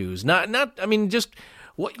credibility issues. A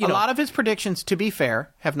lot of his predictions, to be fair,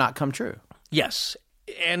 have not come true. Yes.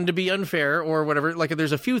 And to be unfair or whatever, like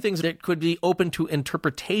there's a few things that could be open to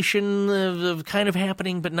interpretation of kind of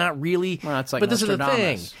happening, but not really. Well, it's like but this is the thing.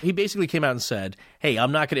 Nostradamus. He basically came out and said, hey,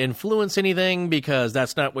 I'm not going to influence anything because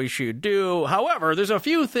that's not what you should do. However, there's a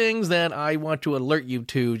few things that I want to alert you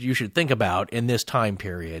to you should think about in this time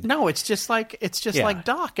period. No, it's just like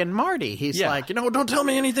Doc and Marty. He's like, don't tell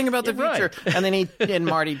me anything about the future. Right. And then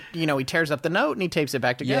Marty, he tears up the note and he tapes it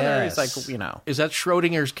back together. Yes. He's like, Is that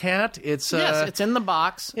Schrodinger's cat? Yes, it's in the box.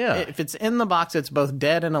 Yeah. If it's in the box, it's both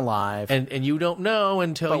dead and alive. And you don't know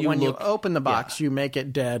until but you when look. you open the box, you make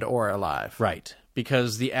it dead or alive. Right.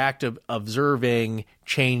 Because the act of observing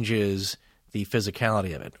changes the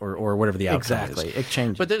physicality of it or whatever the outcome Exactly. is. It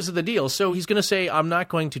changes. But this is the deal. So he's going to say, I'm not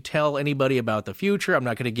going to tell anybody about the future. I'm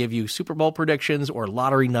not going to give you Super Bowl predictions or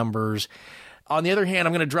lottery numbers. On the other hand,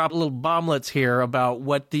 I'm going to drop little bomblets here about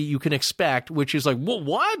what you can expect, which is like,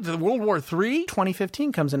 what? World War III?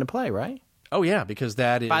 2015 comes into play, right? Oh, yeah, because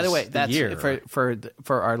that is By the way, the that's year.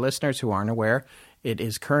 for our listeners who aren't aware, it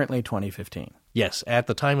is currently 2015. Yes, at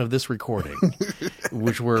the time of this recording,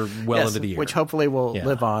 which we're well into the year. Which hopefully will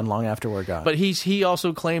live on long after we're gone. But he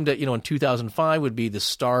also claimed that in 2005 would be the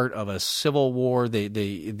start of a civil war,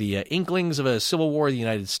 the inklings of a civil war in the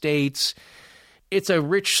United States. It's a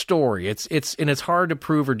rich story. It's hard to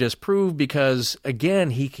prove or disprove because again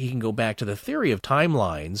he can go back to the theory of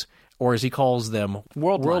timelines, or as he calls them,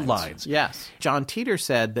 world lines. Yes. John Titor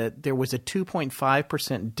said that there was a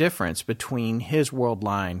 2.5% difference between his world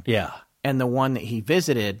line and the one that he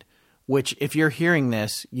visited, which if you're hearing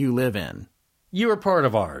this, you live in. You are part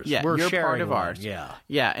of ours. Yeah, We're you're sharing part of one. ours. Yeah.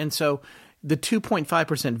 Yeah, and so the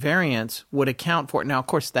 2.5% variance would account for – now, of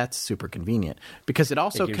course, that's super convenient because it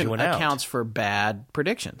also gives you an out. accounts for bad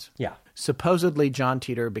predictions. Yeah. Supposedly, John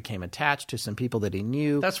Titor became attached to some people that he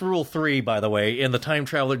knew. That's rule 3, by the way, in the Time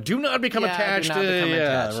Traveler. Do not become attached. Do not become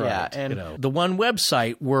attached. Right. Yeah, and the one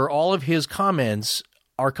website where all of his comments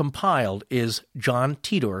are compiled is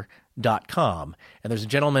johntitor.com. And there's a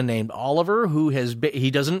gentleman named Oliver who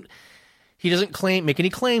he doesn't make any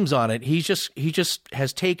claims on it. He just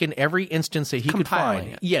has taken every instance that he could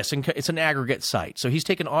find. Yes, and it's an aggregate site. So he's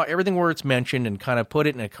taken everything where it's mentioned and kind of put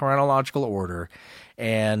it in a chronological order.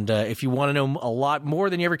 And if you want to know a lot more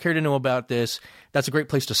than you ever cared to know about this, that's a great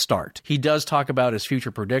place to start. He does talk about his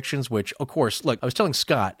future predictions, which, of course, look, I was telling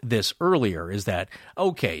Scott this earlier, is that,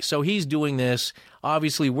 okay, so he's doing this.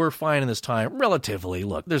 Obviously, we're fine in this time, relatively.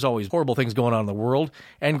 Look, there's always horrible things going on in the world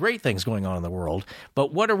and great things going on in the world.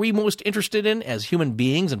 But what are we most interested in as human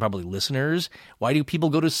beings and probably listeners? Why do people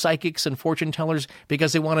go to psychics and fortune tellers?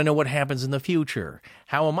 Because they want to know what happens in the future.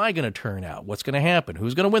 How am I going to turn out? What's going to happen?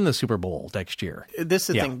 Who's going to win the Super Bowl next year? This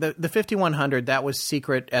is the thing. The 5100, that was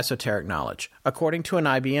secret esoteric knowledge. According to an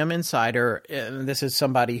IBM insider, and this is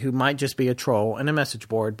somebody who might just be a troll in a message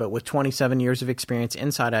board, but with 27 years of experience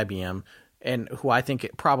inside IBM, and who I think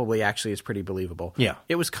it probably actually is pretty believable. Yeah.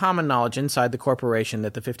 It was common knowledge inside the corporation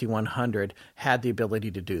that the 5100 had the ability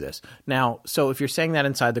to do this. Now, so if you're saying that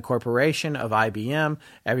inside the corporation of IBM,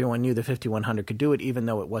 everyone knew the 5100 could do it, even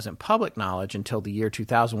though it wasn't public knowledge until the year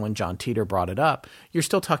 2000 when John Titor brought it up, you're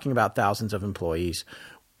still talking about thousands of employees,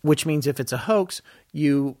 which means if it's a hoax,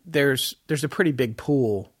 there's a pretty big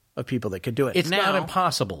pool of people that could do it. It's not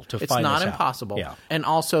impossible to find this out. It's not impossible. Yeah. And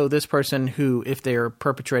also this person who, if they're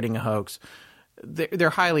perpetrating a hoax, they're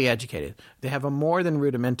highly educated. They have a more than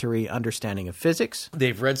rudimentary understanding of physics.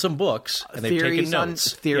 They've read some books and they've taken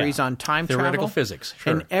notes. Theories on time travel. Theoretical physics,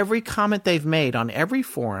 sure. And every comment they've made on every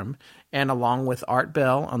forum, and along with Art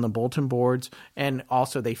Bell on the bulletin boards, and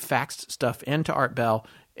also they faxed stuff into Art Bell,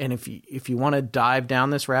 And if you want to dive down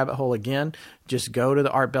this rabbit hole again, just go to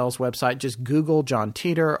the Art Bell's website. Just Google John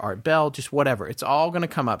Titor, Art Bell, just whatever. It's all going to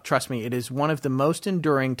come up. Trust me, it is one of the most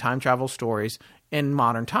enduring time travel stories in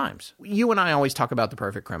modern times. You and I always talk about The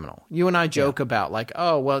Perfect Criminal. You and I joke about like,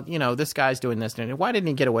 oh, well, this guy's doing this. And why didn't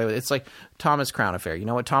he get away with it? It's like Thomas Crown affair. You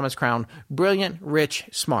know what? Thomas Crown, brilliant, rich,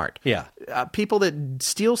 smart. Yeah. People that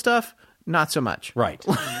steal stuff, not so much. Right.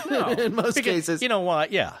 No. In most cases. You know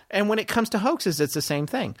what? Yeah. And when it comes to hoaxes, it's the same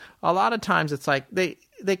thing. A lot of times it's like they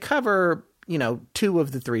cover, 2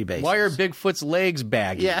 of the 3 bases. Why are Bigfoot's legs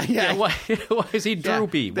baggy? Yeah. Why is he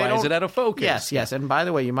droopy? Why is it out of focus? Yes. And by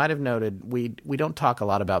the way, you might have noted we don't talk a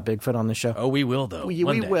lot about Bigfoot on the show. Oh, we will, though. We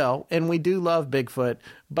will. And we do love Bigfoot.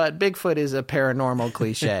 But Bigfoot is a paranormal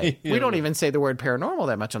cliche. We don't even say the word paranormal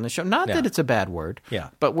that much on the show. Not that it's a bad word. Yeah.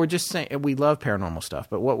 But we're just saying we love paranormal stuff.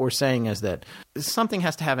 But what we're saying is that something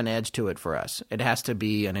has to have an edge to it for us. It has to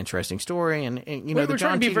be an interesting story. And we're the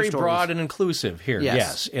trying to be Titor very stories, broad and inclusive here.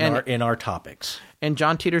 Yes. In our topics. And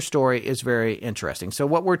John Titor's story is very interesting. So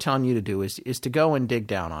what we're telling you to do is to go and dig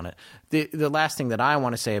down on it. The last thing that I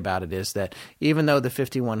want to say about it is that even though the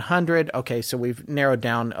 5100, okay, so we've narrowed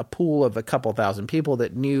down a pool of a couple thousand people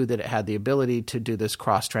that knew that it had the ability to do this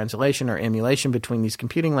cross-translation or emulation between these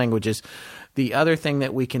computing languages. The other thing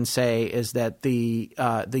that we can say is that the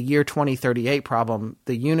year 2038 problem,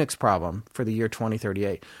 the Unix problem for the year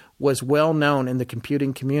 2038, was well known in the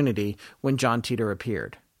computing community when John Titor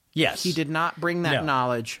appeared. Yes. He did not bring that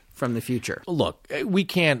knowledge from the future. Look, we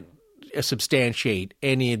can't substantiate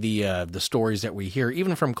any of the stories that we hear,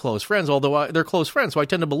 even from close friends, although they're close friends, so I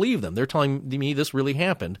tend to believe them. They're telling me this really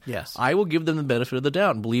happened. Yes. I will give them the benefit of the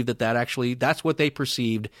doubt and believe that's what they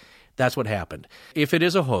perceived. That's what happened. If it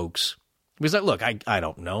is a hoax, because look, I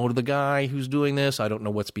don't know the guy who's doing this. I don't know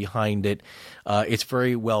what's behind it. It's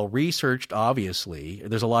very well researched, obviously.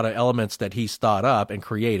 There's a lot of elements that he's thought up and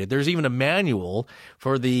created. There's even a manual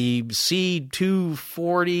for the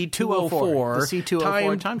C240, 204, the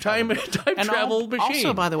C204 time travel machine.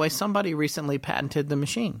 Also, by the way, somebody recently patented the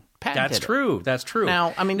machine. That's true.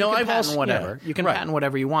 Now, I mean, you can patent whatever. Yeah, you can patent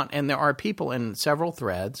whatever you want. And there are people in several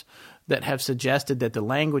threads that have suggested that the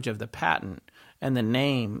language of the patent and the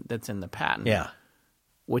name that's in the patent,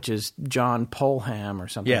 which is John Polham or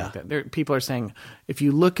something like that. People are saying, if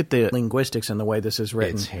you look at the linguistics and the way this is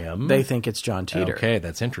written, it's him. They think it's John Titor. Okay,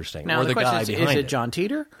 that's interesting. Now, or the question guy behind is it John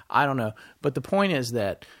Titor? I don't know. But the point is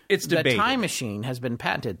that it's the debated. time machine has been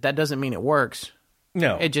patented. That doesn't mean it works.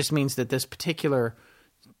 No. It just means that this particular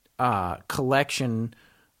collection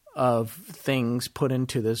of things put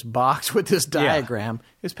into this box with this diagram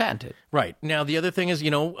is patented. Right. Now, the other thing is,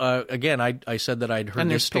 again, I said that I'd heard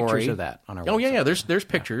and this story. Pictures of that on our website. Oh, yeah. There's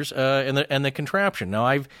pictures and the contraption.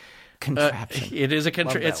 Now, contraption. It is a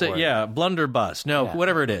it's a blunderbuss. No,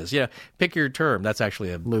 whatever it is. Yeah, pick your term. That's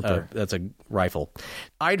actually a looper. That's a rifle.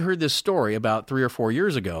 I'd heard this story about 3 or 4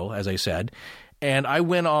 years ago, as I said. And I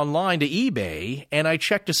went online to eBay and I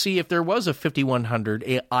checked to see if there was a 5100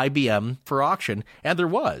 IBM for auction, and there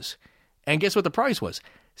was. And guess what the price was?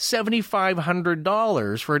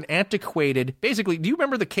 $7,500 for an antiquated. Basically, do you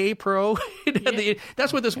remember the K Pro?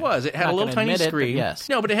 That's what this was. It had a little tiny screen. Yes.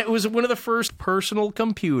 No, but it was one of the first personal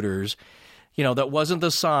computers. That wasn't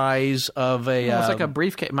the size of a... It was like a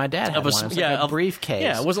briefcase. My dad had one. It was like a briefcase.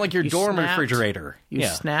 Yeah, it wasn't like your dorm refrigerator. You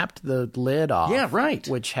snapped the lid off. Yeah, right.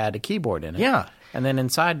 Which had a keyboard in it. Yeah. And then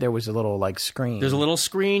inside there was a little screen. There's a little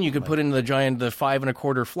screen you could put in the 5 1/4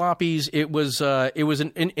 floppies. It was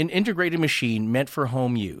an integrated machine meant for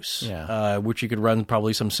home use, which you could run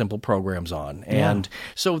probably some simple programs on. And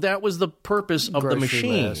so that was the purpose of the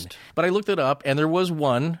machine. List. But I looked it up, and there was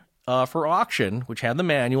one for auction, which had the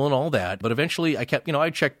manual and all that. But eventually I kept, I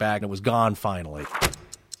checked back, and it was gone finally.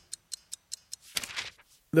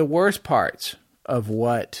 The worst parts of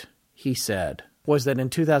what he said was that in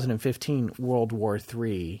 2015, World War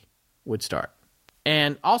III would start.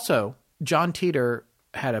 And also, John Titor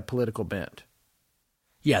had a political bent.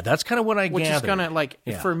 Yeah, that's kind of what I gathered. Which is going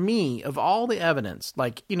to, for me, of all the evidence,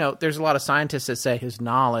 there's a lot of scientists that say his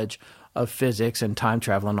knowledge of physics and time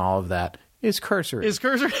travel and all of that is cursory. Is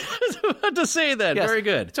cursory? I was about to say that. Yes. Very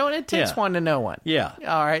good. So it takes one to know one. Yeah.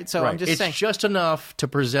 All right. So I'm just saying. It's just enough to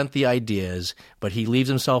present the ideas, but he leaves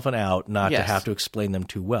himself an out not to have to explain them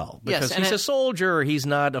too well. Because he's a soldier. He's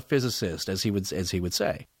not a physicist, as he would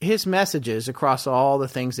say. His messages across all the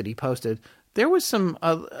things that he posted, there was some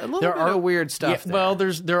a little bit of weird stuff there. Well,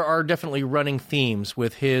 there are definitely running themes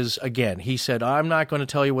with his. Again, he said, "I'm not going to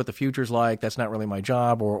tell you what the future's like. That's not really my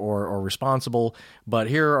job or responsible. But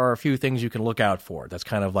here are a few things you can look out for." That's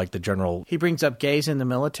kind of like the general. He brings up gays in the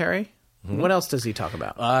military. What else does he talk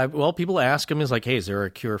about? Well, people ask him, is like, hey, is there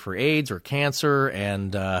a cure for AIDS or cancer?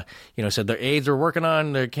 And, said the AIDS are working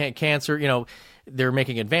on the cancer. They're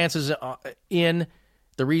making advances in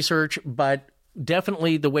the research, but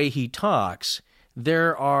definitely the way he talks,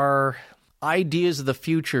 there are ideas of the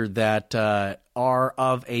future that are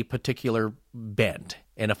of a particular bent.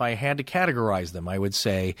 And if I had to categorize them, I would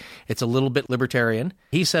say it's a little bit libertarian.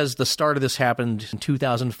 He says the start of this happened in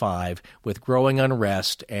 2005 with growing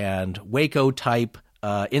unrest and Waco-type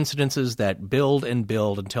incidences that build and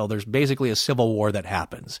build until there's basically a civil war that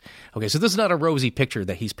happens. Okay, so this is not a rosy picture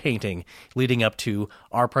that he's painting leading up to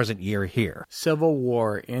our present year here. Civil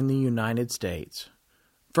war in the United States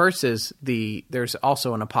versus there's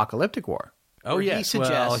also an apocalyptic war. Oh, yes.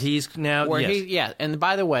 He's now... And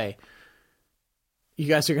by the way... You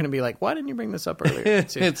guys are going to be like, why didn't you bring this up earlier?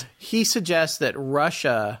 He suggests that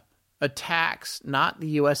Russia attacks not the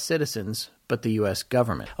U.S. citizens, but the U.S.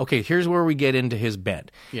 government. Okay, here's where we get into his bent.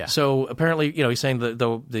 Yeah. So apparently, he's saying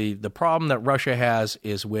the problem that Russia has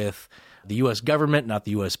is with the U.S. government, not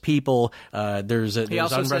the U.S. people. There's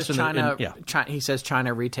also unrest says China. He says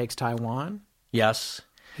China retakes Taiwan. Yes.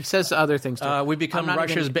 He says other things too. We become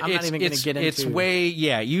Russia's. I'm not even going to get into. It's way.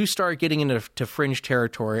 Yeah, you start getting into fringe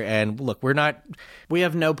territory, and look, we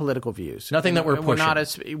have no political views. Nothing that we're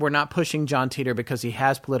pushing. We're not pushing John Titor because he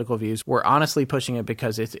has political views. We're honestly pushing it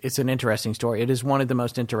because it's an interesting story. It is one of the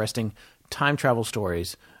most interesting time travel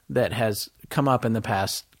stories that has come up in the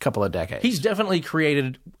past couple of decades. He's definitely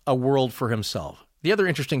created a world for himself. The other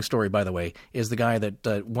interesting story, by the way, is the guy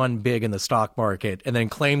that won big in the stock market and then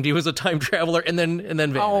claimed he was a time traveler and then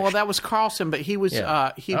vanished. Oh, well, that was Carlson, but he was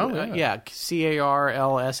Carlssin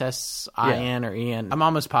or Ian. I'm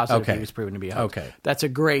almost positive he was proven to be a hoax. Okay, that's a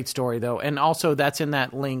great story though, and also that's in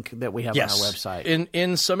that link that we have on our website.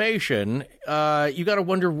 In summation, you got to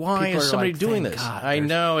wonder why is somebody doing this? God, I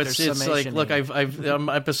know it's like look, I'm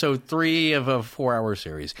episode 3 of a 4-hour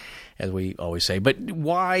series, as we always say. But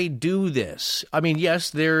why do this? I mean, yes,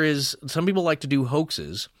 there is – some people like to do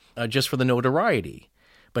hoaxes just for the notoriety,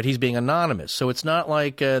 but he's being anonymous. So it's not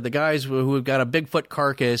like the guys who have got a Bigfoot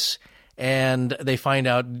carcass and they find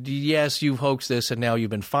out, yes, you've hoaxed this and now you've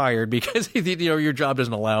been fired because your job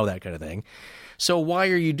doesn't allow that kind of thing. So why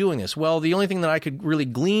are you doing this? Well, the only thing that I could really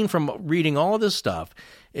glean from reading all of this stuff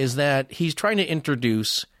is that he's trying to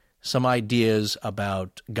introduce some ideas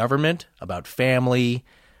about government, about family,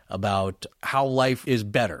 about how life is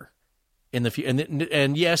better in the future.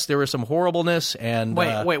 And yes, there is some horribleness. And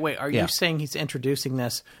wait. Are you saying he's introducing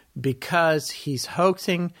this because he's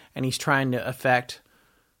hoaxing and he's trying to affect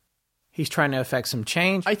some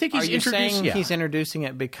change? I think he's he's introducing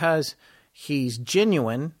it because he's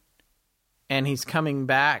genuine and he's coming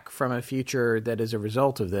back from a future that is a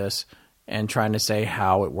result of this and trying to say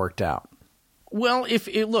how it worked out? Well,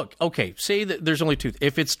 say that there's only two.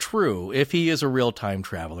 If it's true, if he is a real time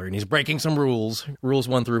traveler and he's breaking some rules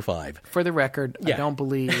 1 through 5. For the record, I don't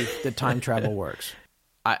believe that time travel works.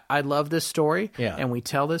 I love this story, and we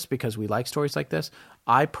tell this because we like stories like this.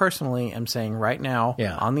 I personally am saying right now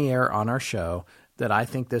on the air on our show that I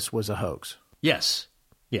think this was a hoax. Yes.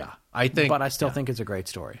 Yeah. But I still think it's a great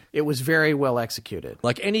story. It was very well executed.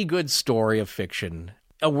 Like any good story of fiction,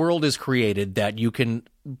 a world is created that you can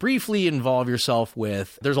briefly involve yourself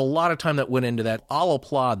with. There's a lot of time that went into that. I'll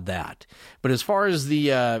applaud that. But as far as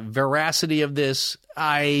the veracity of this,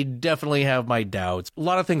 I definitely have my doubts. A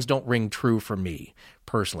lot of things don't ring true for me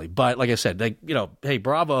personally. But like I said, hey,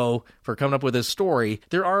 bravo for coming up with this story.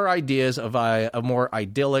 There are ideas of a more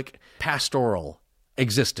idyllic, pastoral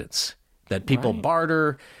existence that people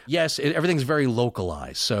barter. Yes, everything's very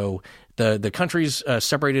localized. So the country's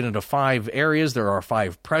separated into 5 areas. There are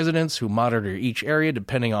 5 presidents who monitor each area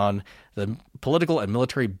depending on the political and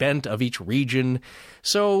military bent of each region.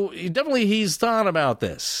 So definitely he's thought about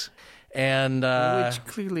this. And which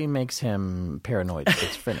clearly makes him paranoid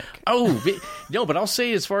schizophrenic. No, but I'll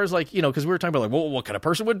say as far as because we were talking about what kind of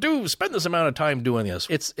person would spend this amount of time doing this.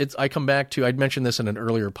 It's I come back to, I'd mentioned this in an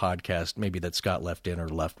earlier podcast, maybe that Scott left in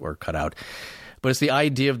or cut out, but it's the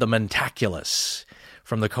idea of the mentaculus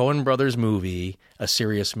from the Coen brothers movie, A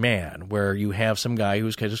Serious Man, where you have some guy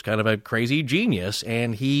who's just kind of a crazy genius,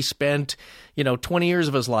 and he spent 20 years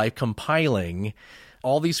of his life compiling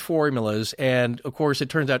all these formulas, and of course it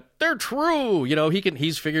turns out they're true.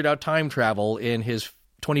 He's figured out time travel in his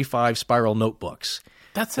 25 spiral notebooks.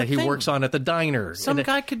 That's that he works on at the diner. Some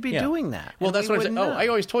guy could be doing that. Well, that's what I said. Oh, I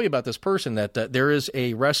always told you about this person that there is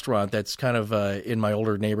a restaurant that's kind of in my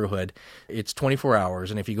older neighborhood. It's 24 hours,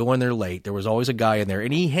 and if you go in there late, there was always a guy in there,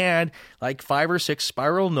 and he had like 5 or 6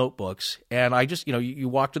 spiral notebooks. And I just, you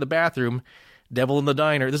walk to the bathroom, Devil in the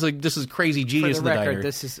Diner. This is Crazy Genius For the in the record, Diner.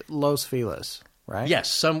 this is Los Feliz, right?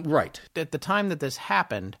 Yes, right. At the time that this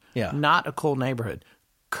happened, Yeah. not a cool neighborhood.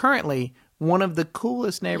 Currently, one of the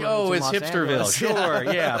coolest neighborhoods Oh, in it's Los Hipsterville, Angeles. sure,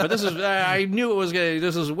 yeah. But this is, I knew it was going to,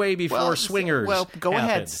 this is way before swingers. Well, go ahead,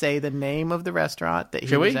 happened. say the name of the restaurant that he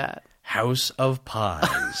Shall was we? at. House of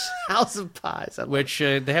Pies. House of Pies. Which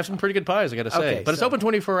they have some pretty good pies, I got to say. Okay, but it's so- open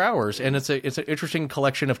 24 hours, and it's an interesting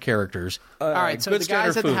collection of characters. All right, so good the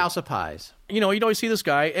guy's starter at the food. House of Pies. You'd always see this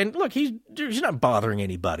guy, and look, he's not bothering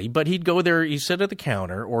anybody, but he'd go there, he'd sit at the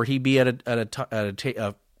counter, or he'd be at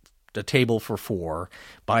a table for four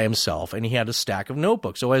by himself, and he had a stack of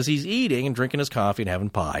notebooks. So as he's eating and drinking his coffee and having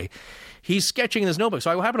pie, he's sketching in his notebook.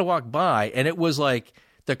 So I happened to walk by, and it was like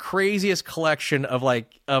the craziest collection of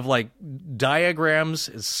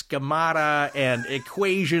diagrams, schemata, and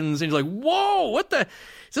equations. And you're like, whoa, what the?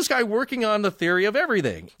 Is this guy working on the theory of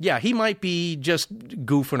everything? Yeah, he might be just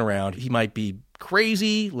goofing around. He might be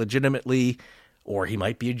crazy, legitimately, or he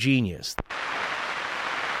might be a genius.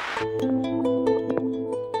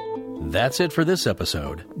 That's it for this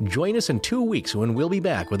episode. Join us in 2 weeks when we'll be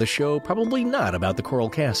back with a show probably not about the Coral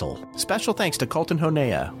Castle. Special thanks to Colton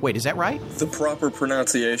Honea. Wait, is that right? The proper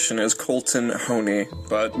pronunciation is Colton Honey,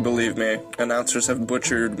 but believe me, announcers have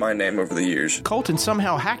butchered my name over the years. Colton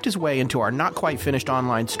somehow hacked his way into our not-quite-finished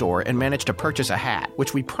online store and managed to purchase a hat,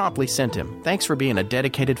 which we promptly sent him. Thanks for being a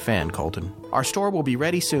dedicated fan, Colton. Our store will be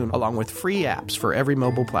ready soon, along with free apps for every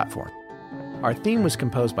mobile platform. Our theme was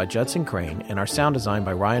composed by Judson Crane and our sound design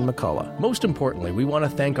by Ryan McCullough. Most importantly, we want to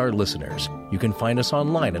thank our listeners. You can find us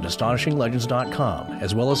online at astonishinglegends.com,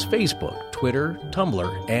 as well as Facebook, Twitter,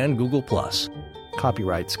 Tumblr, and Google+.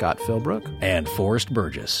 Copyright Scott Philbrook. And Forrest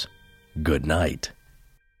Burgess. Good night.